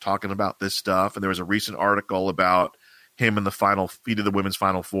couple of years talking about this stuff. And there was a recent article about him in the final feat of the women's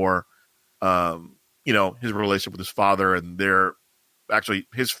Final Four, his relationship with his father, and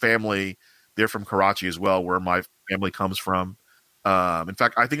his family, they're from Karachi as well, where my family comes from. In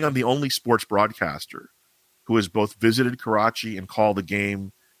fact, I think I'm the only sports broadcaster who has both visited Karachi and called the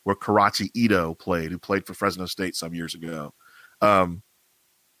game where Karachi Ito played, who played for Fresno State some years ago.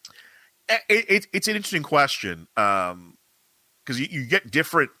 It's an interesting question because you get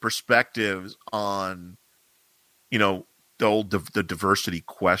different perspectives on, the diversity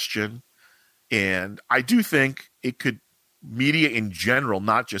question. And I do think media in general,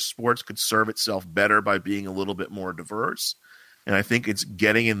 not just sports, could serve itself better by being a little bit more diverse. And I think it's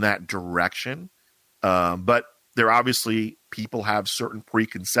getting in that direction. But there obviously people have certain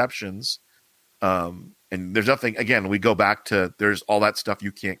preconceptions. And there's nothing, again, we go back to there's all that stuff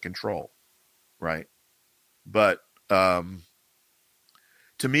you can't control. Right. But to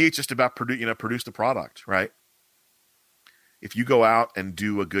me, it's just about produce the product. Right. If you go out and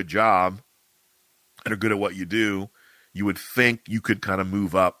do a good job and are good at what you do, you would think you could kind of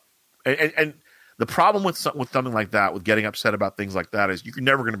move up. And the problem with something like that, with getting upset about things like that, is you're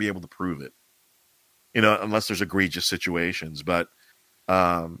never going to be able to prove it, unless there's egregious situations. But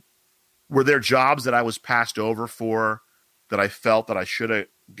were there jobs that I was passed over for that I felt that I should have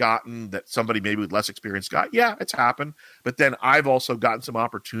gotten, that somebody maybe with less experience got? Yeah, it's happened. But then I've also gotten some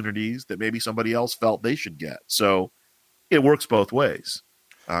opportunities that maybe somebody else felt they should get. So it works both ways.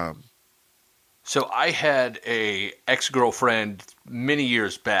 So I had a ex-girlfriend many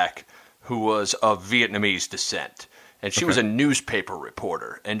years back who was of Vietnamese descent, and she was a newspaper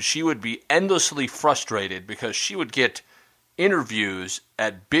reporter, and she would be endlessly frustrated because she would get interviews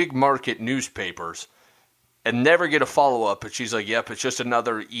at big market newspapers and never get a follow-up, but she's like, yep, it's just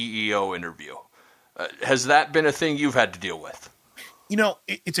another EEO interview. Has that been a thing you've had to deal with?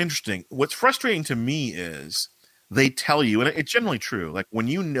 It's interesting. What's frustrating to me is they tell you, and it's generally true, like when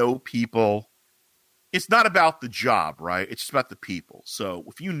people, it's not about the job, right? It's just about the people. So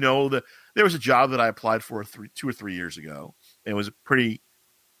if that there was a job that I applied for 2 or 3 years ago, and it was a pretty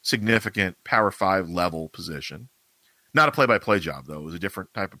significant Power 5 level position. Not a play-by-play job, though. It was a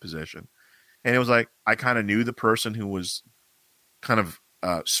different type of position. And it was like, I kind of knew the person who was kind of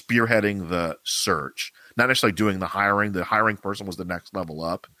spearheading the search, not necessarily doing the hiring. The hiring person was the next level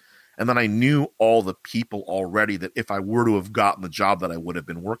up. And then I knew all the people already that if I were to have gotten the job that I would have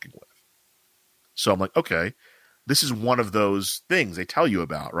been working with. So I'm like, okay, this is one of those things they tell you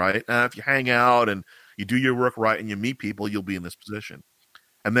about, right? If you hang out and you do your work right and you meet people, you'll be in this position.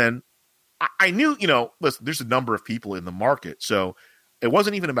 And then I knew, listen, there's a number of people in the market. So it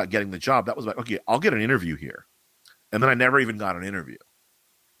wasn't even about getting the job. That was like, okay, I'll get an interview here. And then I never even got an interview.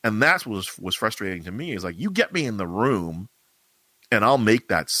 And that's what was frustrating to me, is like, you get me in the room and I'll make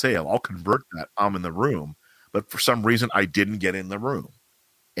that sale. I'll convert that. I'm in the room. But for some reason, I didn't get in the room.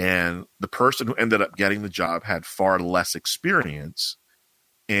 And the person who ended up getting the job had far less experience.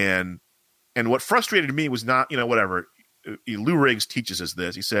 And what frustrated me was not, whatever. Lou Riggs teaches us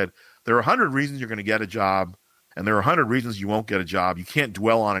this. He said, there are 100 reasons you're going to get a job, and there are 100 reasons you won't get a job. You can't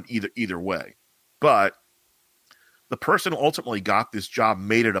dwell on it either way. But the person who ultimately got this job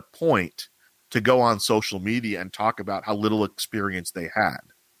made it a point to go on social media and talk about how little experience they had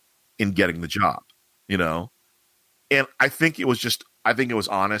in getting the job, And I think it was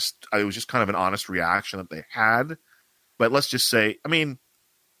honest. It was just kind of an honest reaction that they had. But let's just say, I mean,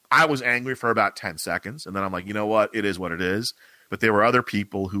 I was angry for about 10 seconds, and then I'm like, you know what? It is what it is. But there were other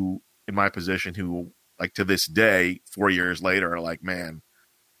people who, in my position, who, like, to this day, 4 years later, are like, man,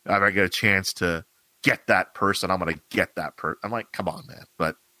 if I get a chance to get that person, I'm going to get that person. I'm like, come on, man.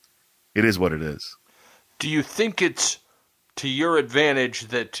 But it is what it is. Do you think it's to your advantage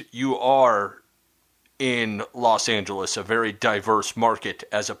that you are in Los Angeles, a very diverse market,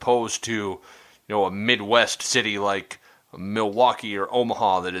 as opposed to, a Midwest city like Milwaukee or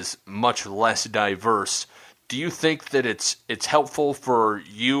Omaha that is much less diverse? Do you think that it's helpful for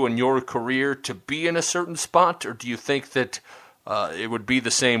you and your career to be in a certain spot, or do you think that it would be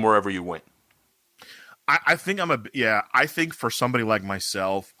the same wherever you went? I think I think for somebody like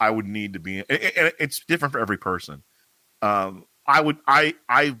myself, I would need to be. It's different for every person.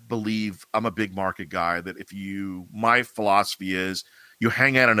 I believe I'm a big market guy. That my philosophy is you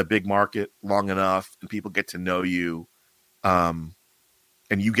hang out in a big market long enough, and people get to know you, and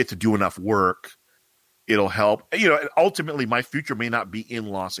you get to do enough work, it'll help. And ultimately, my future may not be in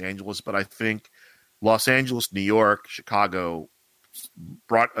Los Angeles, but I think Los Angeles, New York, Chicago,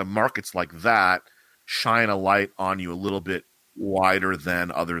 markets like that shine a light on you a little bit wider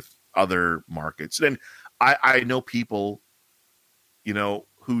than other markets. And I know people,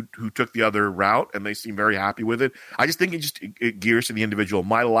 who took the other route, and they seem very happy with it. I just think it gears to the individual.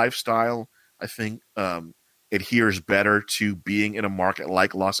 My lifestyle, I think, adheres better to being in a market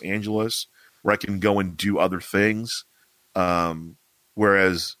like Los Angeles, where I can go and do other things.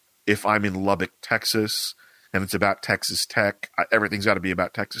 Whereas if I'm in Lubbock, Texas, and it's about Texas Tech, everything's got to be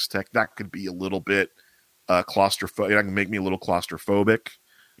about Texas Tech. That could be a little bit claustrophobic. That can make me a little claustrophobic.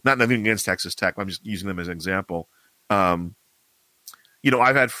 Not nothing against Texas Tech. I'm just using them as an example.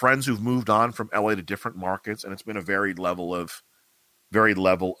 I've had friends who've moved on from LA to different markets, and it's been a varied level of.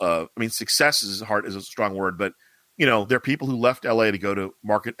 I mean, success is a strong word, but there are people who left LA to go to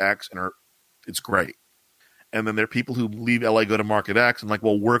Market X, and it's great. And then there are people who leave LA, go to Market X, and like,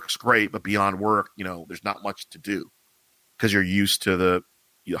 well, work's great, but beyond work, there's not much to do because you're used to the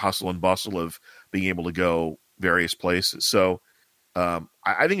hustle and bustle of being able to go various places. So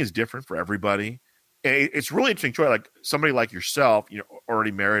I think it's different for everybody. And it's really interesting, Troy, like somebody like yourself,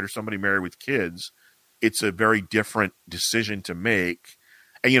 already married, or somebody married with kids, it's a very different decision to make.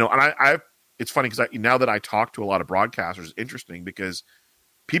 And, it's funny because now that I talk to a lot of broadcasters, it's interesting because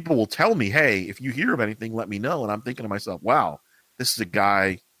people will tell me, hey, if you hear of anything, let me know. And I'm thinking to myself, wow, this is a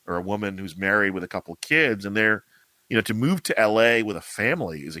guy or a woman who's married with a couple of kids, and they're, to move to LA with a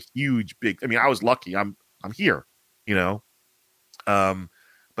family is a big, I was lucky. I'm here,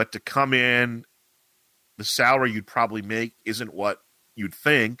 but to come in, the salary you'd probably make isn't what you'd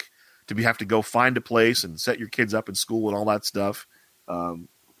think. To have to go find a place and set your kids up in school and all that stuff,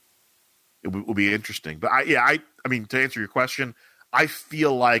 it will be interesting. But I mean, to answer your question, I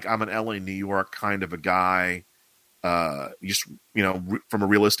feel like I'm an LA, New York kind of a guy. Just from a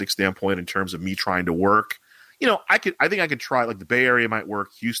realistic standpoint, in terms of me trying to work, I think I could try. Like the Bay Area might work,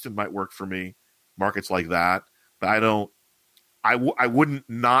 Houston might work for me, markets like that. But I wouldn't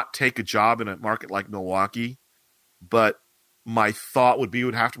not take a job in a market like Milwaukee, but my thought would be it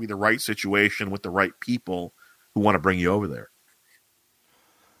would have to be the right situation with the right people who want to bring you over there.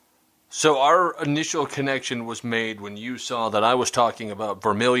 So our initial connection was made when you saw that I was talking about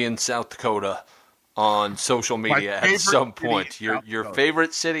Vermillion, South Dakota on social media at some point. Your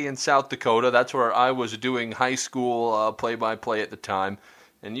favorite city in South Dakota. That's where I was doing high school play-by-play at the time.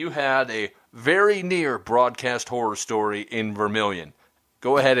 And you had a very near broadcast horror story in Vermillion.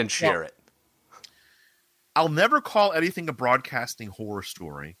 Go ahead and share it. I'll never call anything a broadcasting horror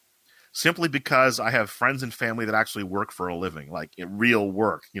story, simply because I have friends and family that actually work for a living, like in real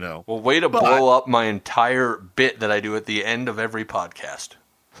work, Well, way to blow up my entire bit that I do at the end of every podcast.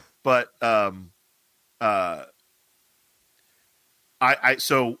 But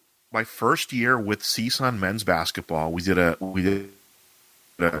so my first year with CSUN men's basketball, we did a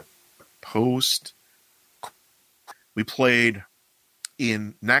post. We played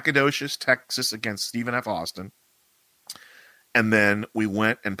in Nacogdoches, Texas, against Stephen F. Austin. And then we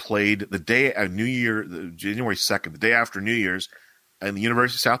went and played the day of New Year, January 2nd, the day after New Year's, in the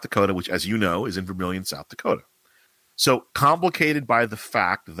University of South Dakota, which, as you know, is in Vermillion, South Dakota. So complicated by the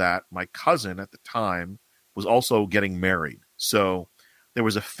fact that my cousin at the time was also getting married. So there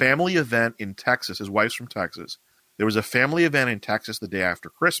was a family event in Texas. His wife's from Texas. There was a family event in Texas the day after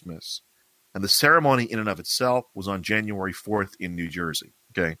Christmas. And the ceremony in and of itself was on January 4th in New Jersey.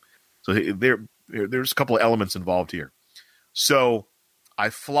 Okay. So there's a couple of elements involved here. So I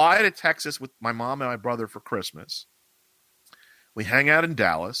fly to Texas with my mom and my brother for Christmas. We hang out in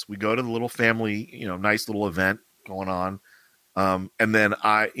Dallas. We go to the little family, nice little event going on. And then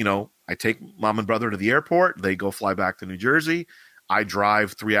I take mom and brother to the airport. They go fly back to New Jersey. I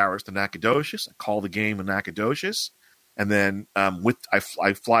drive 3 hours to Nacogdoches. I call the game in Nacogdoches. And then I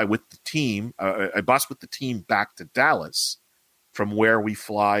fly with the team. I bus with the team back to Dallas, from where we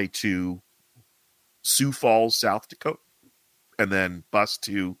fly to Sioux Falls, South Dakota, and then bus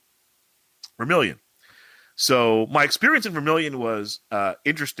to Vermilion. So my experience in Vermilion was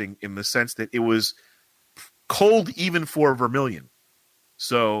interesting in the sense that it was cold even for Vermilion.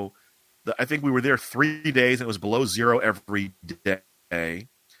 So I think we were there 3 days, and it was below zero every day.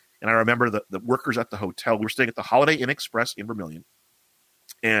 And I remember the workers at the hotel, we were staying at the Holiday Inn Express in Vermilion,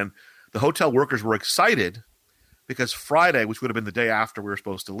 and the hotel workers were excited because Friday, which would have been the day after we were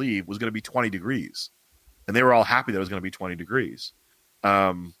supposed to leave, was going to be 20 degrees. And they were all happy that it was going to be 20 degrees.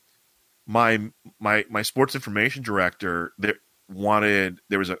 My sports information director there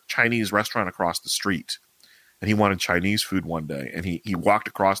was a Chinese restaurant across the street, and he wanted Chinese food one day, and he walked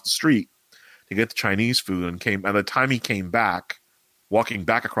across the street to get the Chinese food, and by the time he came back, walking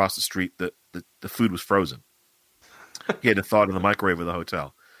back across the street, the food was frozen. He had to thaw it in the microwave of the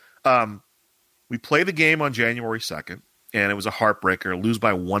hotel. We played the game on January 2nd, and it was a heartbreaker. Lose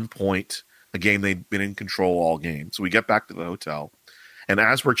by 1 point, a game they'd been in control all game. So we get back to the hotel, and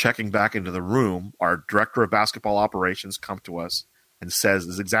as we're checking back into the room, our director of basketball operations comes to us and says,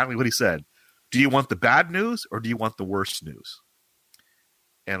 this is exactly what he said, "Do you want the bad news or do you want the worst news?"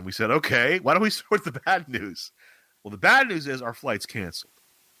 And we said, okay, why don't we start with the bad news? Well, the bad news is our flight's canceled.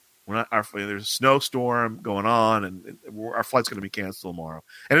 There's a snowstorm going on, and our flight's going to be canceled tomorrow.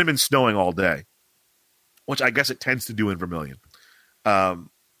 And it had been snowing all day, which I guess it tends to do in Vermilion. And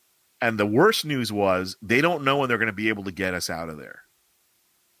the worst news was they don't know when they're going to be able to get us out of there.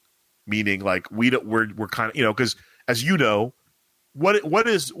 Meaning, like we're kind of, because as you know, what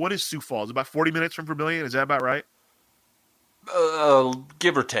is Sioux Falls? About 40 minutes from Vermilion. Is that about right?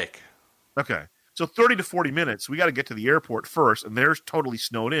 Give or take. Okay. So 30 to 40 minutes, we got to get to the airport first, and they're totally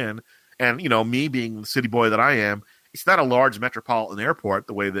snowed in. And, me being the city boy that I am, it's not a large metropolitan airport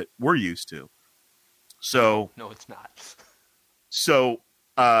the way that we're used to. So no, it's not. So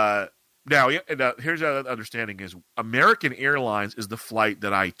now here's the understanding is American Airlines is the flight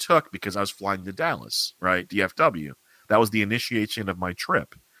that I took because I was flying to Dallas, right? DFW. That was the initiation of my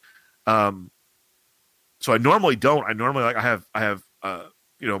trip. So I normally don't. I have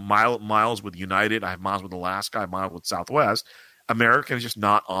miles with United. I have miles with Alaska. I have miles with Southwest. American is just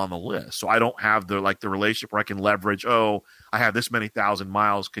not on the list. So I don't have the relationship where I can leverage, I have this many thousand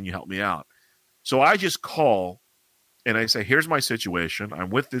miles. Can you help me out? So I just call and I say, here's my situation. I'm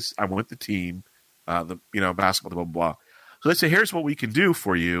with the team, basketball, blah, blah, blah. So they say, here's what we can do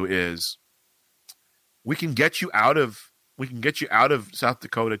for you is we can get you out of South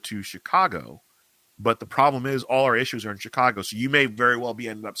Dakota to Chicago. But the problem is all our issues are in Chicago, so you may very well be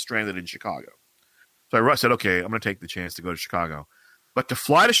ended up stranded in Chicago. So I said, okay, I'm going to take the chance to go to Chicago. But to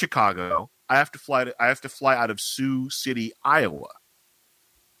fly to Chicago, I have to fly out of Sioux City, Iowa,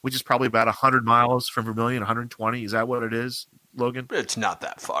 which is probably about 100 miles from Vermilion, 120. Is that what it is, Logan? It's not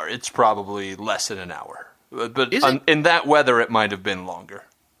that far. It's probably less than an hour. But in that weather, it might have been longer.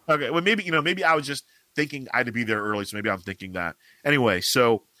 Okay, well, maybe I was just thinking I had to be there early, so maybe I'm thinking that. Anyway,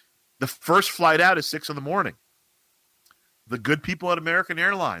 so the first flight out is 6 a.m. The good people at American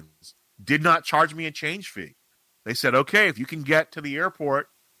Airlines did not charge me a change fee. They said, okay, if you can get to the airport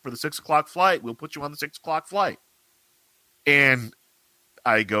for the 6 o'clock flight, we'll put you on the 6 o'clock flight. And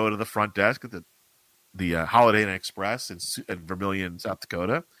I go to the front desk at the Holiday Inn Express in Vermilion, South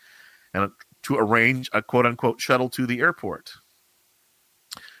Dakota, and to arrange a quote-unquote shuttle to the airport.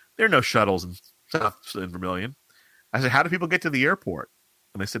 There are no shuttles in Vermilion. I said, how do people get to the airport?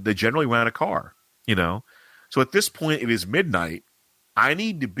 And they said they generally rent a car, So at this point, it is midnight. I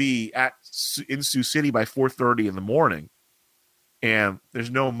need to be in Sioux City by 4:30 in the morning, and there's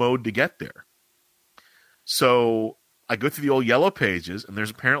no mode to get there. So I go through the old yellow pages, and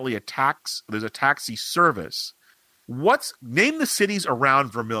there's apparently a taxi service. Name the cities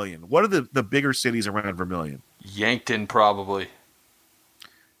around Vermilion. What are the bigger cities around Vermilion? Yankton, probably.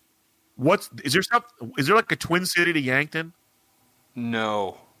 Is there like a twin city to Yankton?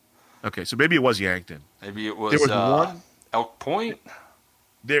 No. Okay, so maybe it was Yankton. Maybe it was, there was one, Elk Point.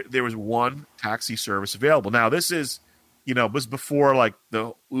 There was one taxi service available. Now this is, was before like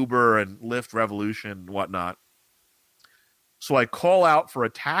the Uber and Lyft revolution and whatnot. So I call out for a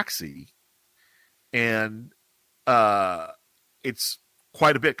taxi, and it's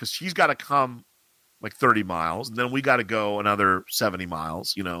quite a bit because she's got to come like 30 miles, and then we got to go another 70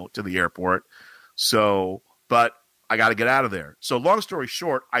 miles, to the airport. So, but I got to get out of there. So long story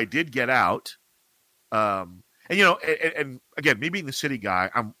short, I did get out. And, and again, me being the city guy,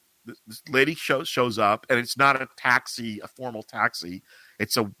 this lady shows up, and it's not a formal taxi.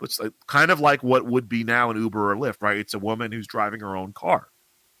 It's kind of like what would be now an Uber or Lyft, right? It's a woman who's driving her own car.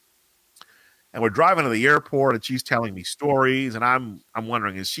 And we're driving to the airport, and she's telling me stories, and I'm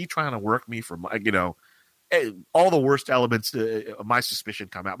wondering, is she trying to work me for my, all the worst elements of my suspicion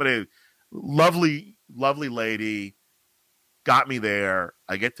come out. But anyway, lovely lady, got me there.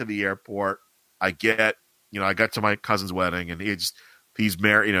 I get to the airport. I got to my cousin's wedding, and he's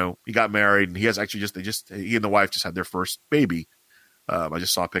married. He got married, and he has actually he and the wife just had their first baby. I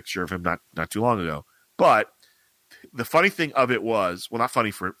just saw a picture of him not too long ago. But the funny thing of it was, well, not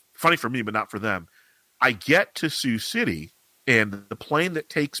funny for me, but not for them. I get to Sioux City, and the plane that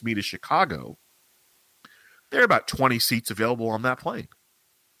takes me to Chicago, there are about 20 seats available on that plane.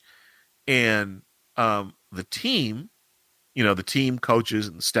 And the team, the team coaches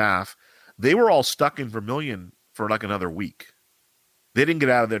and the staff, they were all stuck in Vermilion for like another week. They didn't get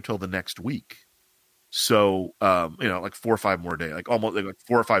out of there till the next week. So, like 4 or 5 more days, like almost like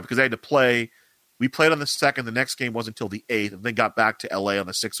 4 or 5, because they had to play. We played on the 2nd. The next game wasn't until the 8th, and then got back to LA on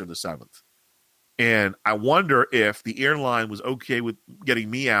the 6th or the 7th. And I wonder if the airline was okay with getting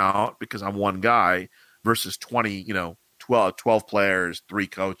me out because I'm one guy versus 20, 12 players, 3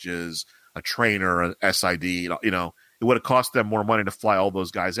 coaches, a trainer, an SID. It would have cost them more money to fly all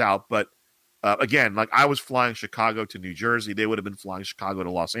those guys out. But again, like I was flying Chicago to New Jersey. They would have been flying Chicago to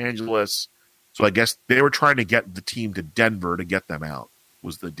Los Angeles. So I guess they were trying to get the team to Denver to get them out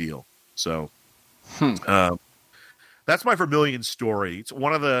was the deal. So that's my Vermilion story. It's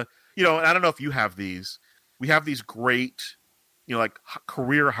one of the, and I don't know if you have these. We have these great, like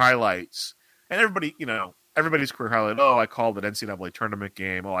career highlights. And everybody, everybody's career highlight, I called an NCAA tournament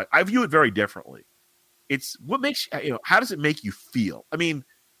game. I view it very differently. It's what makes, how does it make you feel? I mean,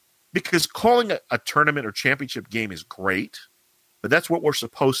 because calling a tournament or championship game is great, but that's what we're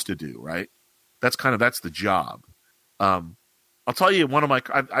supposed to do, right? That's the job. I'll tell you one of my,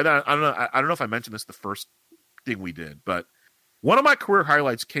 I don't know if I mentioned this the first thing we did, but one of my career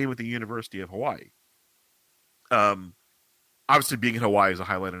highlights came with the University of Hawaii. Obviously being in Hawaii is a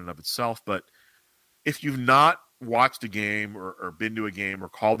highlight in and of itself, but if you've not watched a game or been to a game or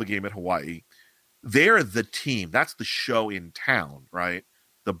called a game at Hawaii, they're the team. That's the show in town, right?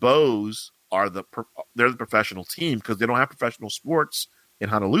 The Bows they're the professional team because they don't have professional sports in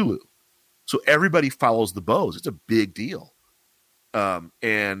Honolulu. So everybody follows the Bows. It's a big deal.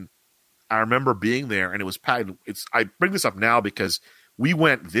 And I remember being there, and it was packed. I bring this up now because we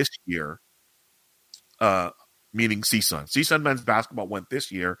went this year, meaning CSUN. CSUN men's basketball went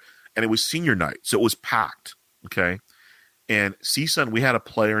this year, and it was senior night, so it was packed. Okay, and CSUN, we had a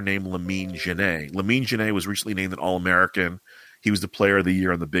player named Lamine Genet. Lamine Genet was recently named an All-American. He was the player of the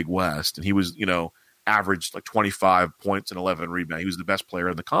year in the Big West, and he was, averaged like 25 points and 11 rebounds. He was the best player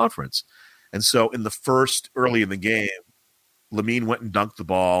in the conference. And so early in the game, Lamine went and dunked the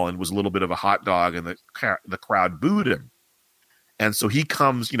ball and was a little bit of a hot dog, and the crowd booed him. And so he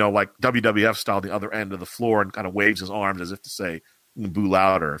comes, like WWF style, the other end of the floor and kind of waves his arms as if to say, boo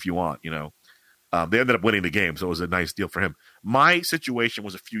louder if you want, They ended up winning the game, so it was a nice deal for him. My situation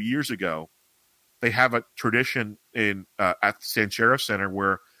was a few years ago. They have a tradition at the Stan Sheriff Center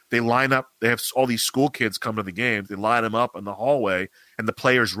where they line up. They have all these school kids come to the games. They line them up in the hallway, and the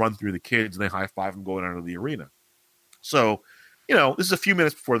players run through the kids, and they high-five them going out of the arena. So, this is a few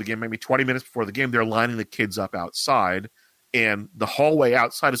minutes before the game, maybe 20 minutes before the game. They're lining the kids up outside, and the hallway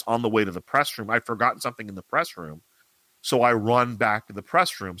outside is on the way to the press room. I'd forgotten something in the press room, so I run back to the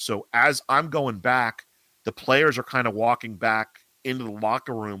press room. So as I'm going back, the players are kind of walking back into the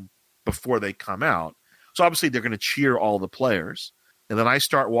locker room before they come out. So obviously they're going to cheer all the players. And then I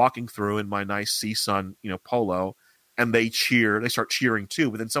start walking through in my nice CSUN, polo, and they start cheering too.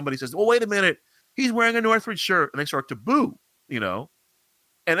 But then somebody says, "Oh, wait a minute, he's wearing a Northridge shirt," and they start to boo,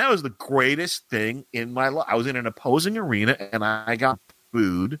 And that was the greatest thing in my life. I was in an opposing arena, and I got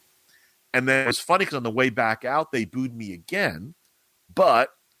booed. And then it was funny because on the way back out, they booed me again. But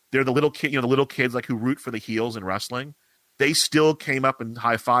they're the little kid, the little kids like who root for the heels in wrestling. They still came up and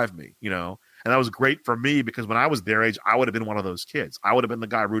high-fived me, And that was great for me because when I was their age, I would have been one of those kids. I would have been the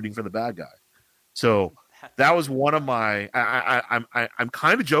guy rooting for the bad guy. So that was one of my. I'm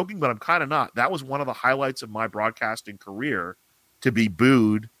kind of joking, but I'm kind of not. That was one of the highlights of my broadcasting career, to be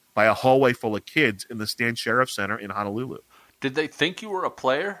booed by a hallway full of kids in the Stan Sheriff Center in Honolulu. Did they think you were a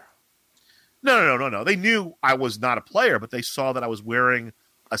player? No. They knew I was not a player, but they saw that I was wearing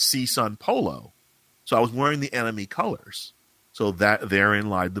a CSUN polo. So I was wearing the enemy colors. So that therein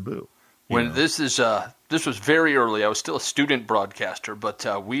lied the boo. This was very early. I was still a student broadcaster,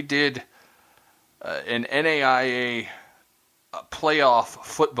 but we did an NAIA playoff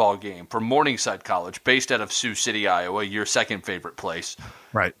football game for Morningside College, based out of Sioux City, Iowa, your second favorite place.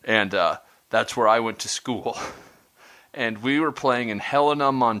 Right. And that's where I went to school. And we were playing in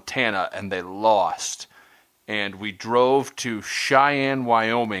Helena, Montana, and they lost. And we drove to Cheyenne,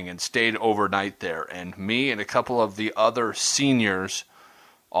 Wyoming, and stayed overnight there. And me and a couple of the other seniors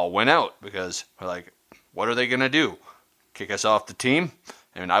all went out because we're like, what are they going to do? Kick us off the team?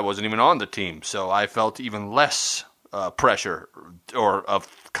 And I wasn't even on the team, so I felt even less pressure or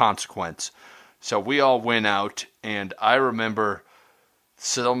of consequence. So we all went out, and I remember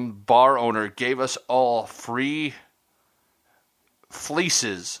some bar owner gave us all free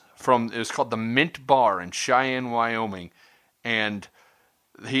fleeces from, it was called the Mint Bar in Cheyenne, Wyoming, and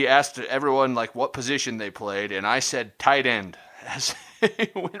he asked everyone like what position they played, and I said tight end as he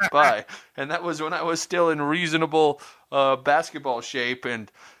went by, and that was when I was still in reasonable basketball shape,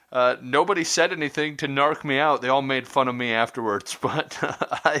 and nobody said anything to narc me out. They all made fun of me afterwards, but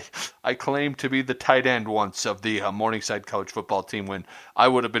I claimed to be the tight end once of the Morningside College football team when I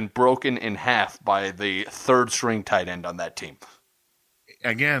would have been broken in half by the third string tight end on that team.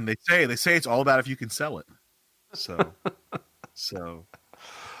 Again, they say it's all about if you can sell it. So.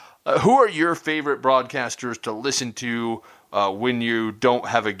 Who are your favorite broadcasters to listen to when you don't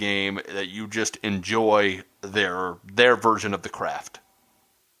have a game that you just enjoy their version of the craft?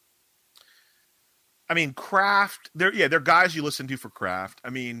 I mean, Kraft, they're guys you listen to for Kraft. I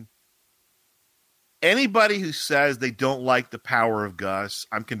mean, anybody who says they don't like the power of Gus,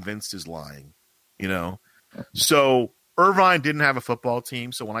 I'm convinced is lying, you know? So Irvine didn't have a football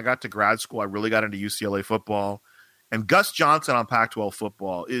team, so when I got to grad school, I really got into UCLA football. And Gus Johnson on Pac-12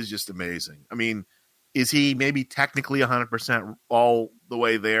 football is just amazing. I mean, is he maybe technically 100% all the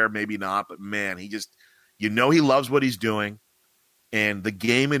way there? Maybe not, but man, he just, he loves what he's doing, and the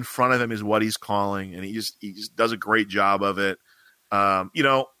game in front of him is what he's calling, and he just does a great job of it. I'm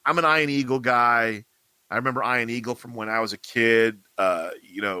an Ian Eagle guy. I remember Ian Eagle from when I was a kid,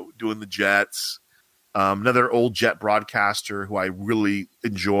 doing the Jets. Another old Jet broadcaster who I really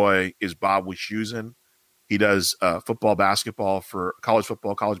enjoy is Bob Wischusen. He does football, basketball for college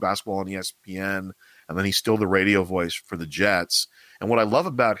football, college basketball on ESPN, and then he's still the radio voice for the Jets. And what I love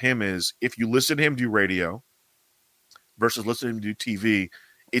about him is if you listen to him do radio versus listening to him do TV,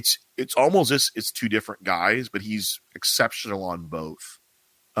 it's almost it's two different guys, but he's exceptional on both.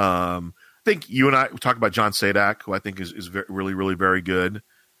 I think you and I talked about John Sadak, who I think is really, really very good.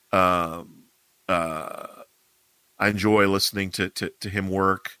 I enjoy listening to him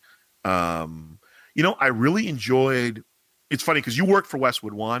work. I really enjoyed, it's funny because you worked for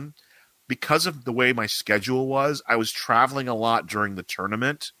Westwood One. Because of the way my schedule was, I was traveling a lot during the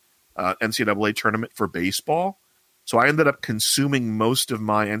tournament, NCAA tournament for baseball. So I ended up consuming most of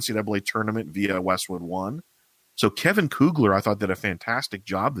my NCAA tournament via Westwood One. So Kevin Kugler, I thought, did a fantastic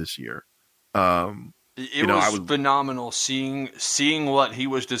job this year. It was phenomenal seeing what he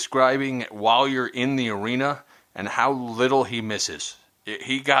was describing while you're in the arena and how little he misses.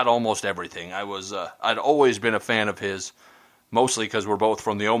 He got almost everything. I'd always been a fan of his, mostly because we're both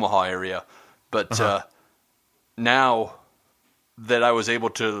from the Omaha area. But now that I was able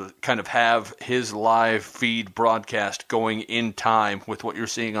to kind of have his live feed broadcast going in time with what you're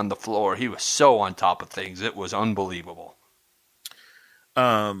seeing on the floor, he was so on top of things. It was unbelievable.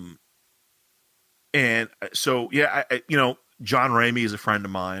 And so, John Ramey is a friend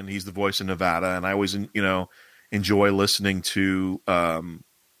of mine. He's the voice of Nevada, and I always, enjoy listening to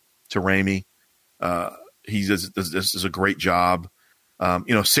Ramey. He does a great job.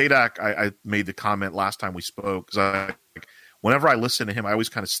 Sadak, I made the comment last time we spoke, because whenever I listen to him, I always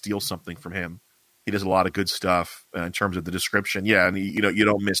kind of steal something from him. He does a lot of good stuff in terms of the description. Yeah, and you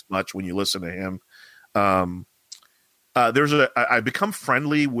don't miss much when you listen to him. I've become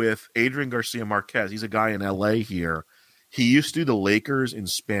friendly with Adrian Garcia Marquez. He's a guy in LA here. He used to do the Lakers in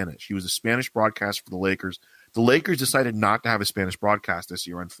Spanish. He was a Spanish broadcaster for the Lakers. The Lakers decided not to have a Spanish broadcast this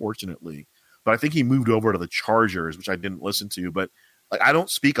year, unfortunately. But I think he moved over to the Chargers, which I didn't listen to. But I don't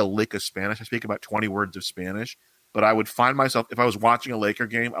speak a lick of Spanish. I speak about 20 words of Spanish. But I would find myself, if I was watching a Laker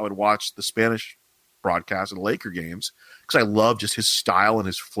game, I would watch the Spanish broadcast of the Laker games because I love just his style and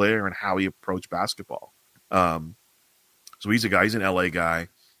his flair and how he approached basketball. So he's a guy. He's an LA guy.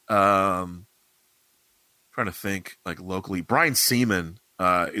 Trying to think locally. Brian Seaman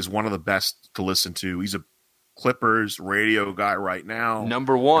is one of the best to listen to. He's a Clippers radio guy right now.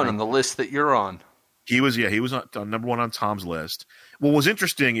 Number one on the list that you're on. He was on number one on Tom's list. What was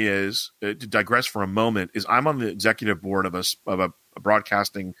interesting is, to digress for a moment, is I'm on the executive board of a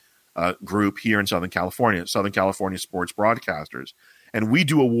broadcasting group here in Southern California Sports Broadcasters, and we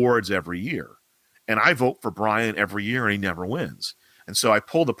do awards every year. And I vote for Brian every year, and he never wins. And so I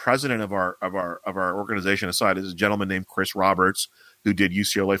pulled the president of our organization aside. This is a gentleman named Chris Roberts, who did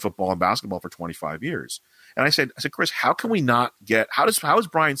UCLA football and basketball for 25 years. And I said, Chris, how can we not get? How is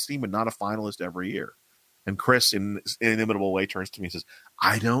Brian Steeman not a finalist every year? And Chris, in an inimitable way, turns to me and says,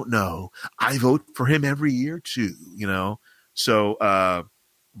 I don't know. I vote for him every year too. So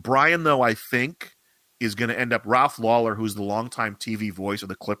Brian, though, I think is going to end up. Ralph Lawler, who's the longtime TV voice of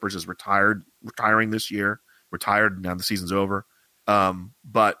the Clippers, is retiring this year. Retired now, the season's over.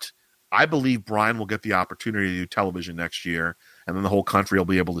 But I believe Brian will get the opportunity to do television next year, and then the whole country will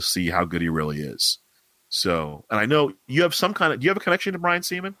be able to see how good he really is. So, and I know you have do you have a connection to Brian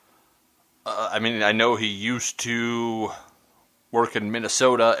Steeman? I know he used to work in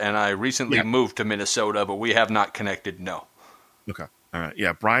Minnesota, and I recently moved to Minnesota, but we have not connected, no. Okay. All right.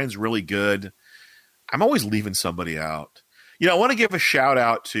 Yeah, Brian's really good. I'm always leaving somebody out. I want to give a shout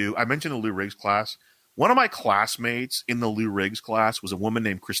out to, I mentioned the Lou Riggs class. One of my classmates in the Lou Riggs class was a woman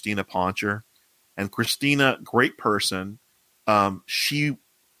named Christina Poncher. And Christina, great person. She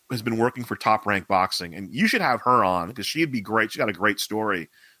has been working for Top Rank Boxing. And you should have her on because she'd be great. She's got a great story.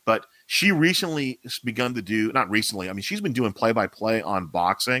 But she recently has begun to do, not recently, she's been doing play-by-play on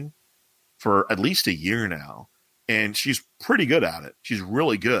boxing for at least a year now. And she's pretty good at it. She's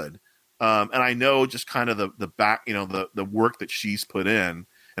really good. And I know just kind of the back, the work that she's put in.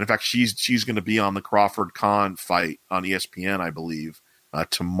 And in fact, she's going to be on the Crawford Khan fight on ESPN, I believe, tonight or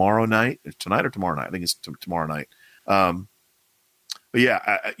tomorrow night. I think it's tomorrow night. But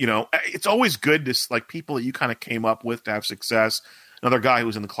yeah, it's always good to people that you kind of came up with to have success. Another guy who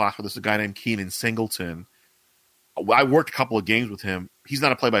was in the class with us, a guy named Keenan Singleton. I worked a couple of games with him. He's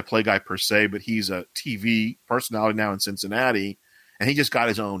not a play-by-play guy per se, but he's a TV personality now in Cincinnati, and he just got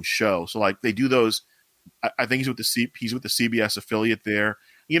his own show. So they do those. I think he's with the CBS affiliate there.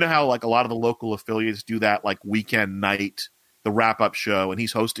 You know how a lot of the local affiliates do that weekend night, the wrap-up show, and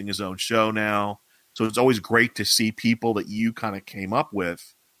he's hosting his own show now. So it's always great to see people that you kind of came up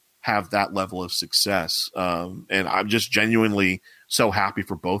with have that level of success. And I'm just genuinely so happy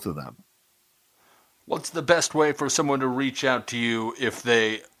for both of them. What's the best way for someone to reach out to you if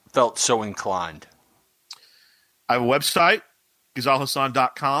they felt so inclined? I have a website,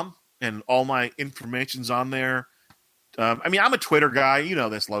 GhazalHassan.com, and all my information's on there. I'm a Twitter guy. You know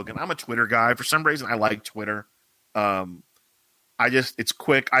this, Logan. I'm a Twitter guy. For some reason, I like Twitter. It's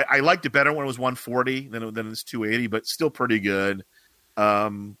quick. I liked it better when it was 140 than it's 280, but still pretty good.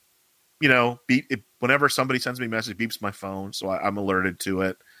 Whenever somebody sends me a message, it beeps my phone, so I'm alerted to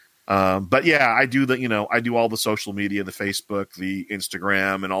it. But yeah, I do I do all the social media, the Facebook, the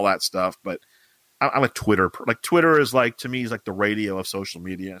Instagram, and all that stuff. But I'm a Twitter. Twitter is to me is the radio of social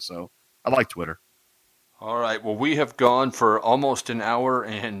media. So I like Twitter. All right. Well, we have gone for almost an hour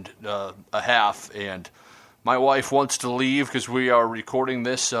and a half, and my wife wants to leave because we are recording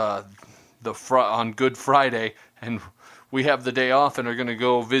this on Good Friday, and we have the day off and are going to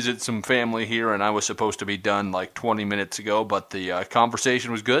go visit some family here, and I was supposed to be done 20 minutes ago, but the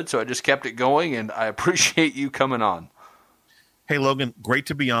conversation was good, so I just kept it going, and I appreciate you coming on. Hey, Logan, great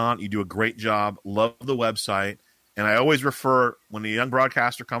to be on. You do a great job. Love the website, and I always when a young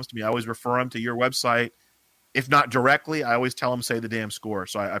broadcaster comes to me, I always refer them to your website. If not directly, I always tell them, say the damn score.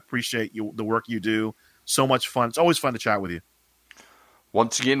 So I appreciate the work you do. So much fun. It's always fun to chat with you.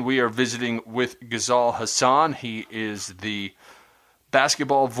 Once again, we are visiting with Ghazal Hassan. He is the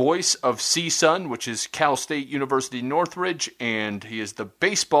basketball voice of CSUN, which is Cal State University Northridge, and he is the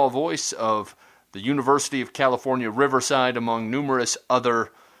baseball voice of the University of California, Riverside, among numerous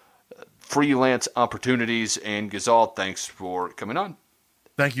other freelance opportunities. And Ghazal, thanks for coming on.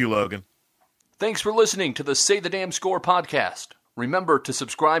 Thank you, Logan. Thanks for listening to the Say the Damn Score podcast. Remember to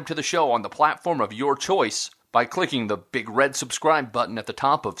subscribe to the show on the platform of your choice by clicking the big red subscribe button at the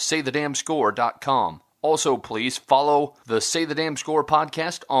top of SayTheDamnScore.com. Also, please follow the Say the Damn Score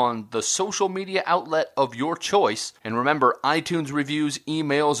podcast on the social media outlet of your choice. And remember, iTunes reviews,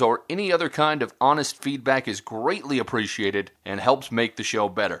 emails, or any other kind of honest feedback is greatly appreciated and helps make the show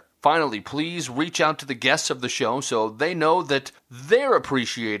better. Finally, please reach out to the guests of the show so they know that they're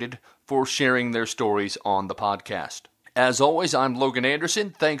appreciated for sharing their stories on the podcast. As always, I'm Logan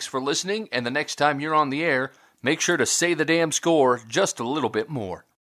Anderson. Thanks for listening, and the next time you're on the air, make sure to say the damn score just a little bit more.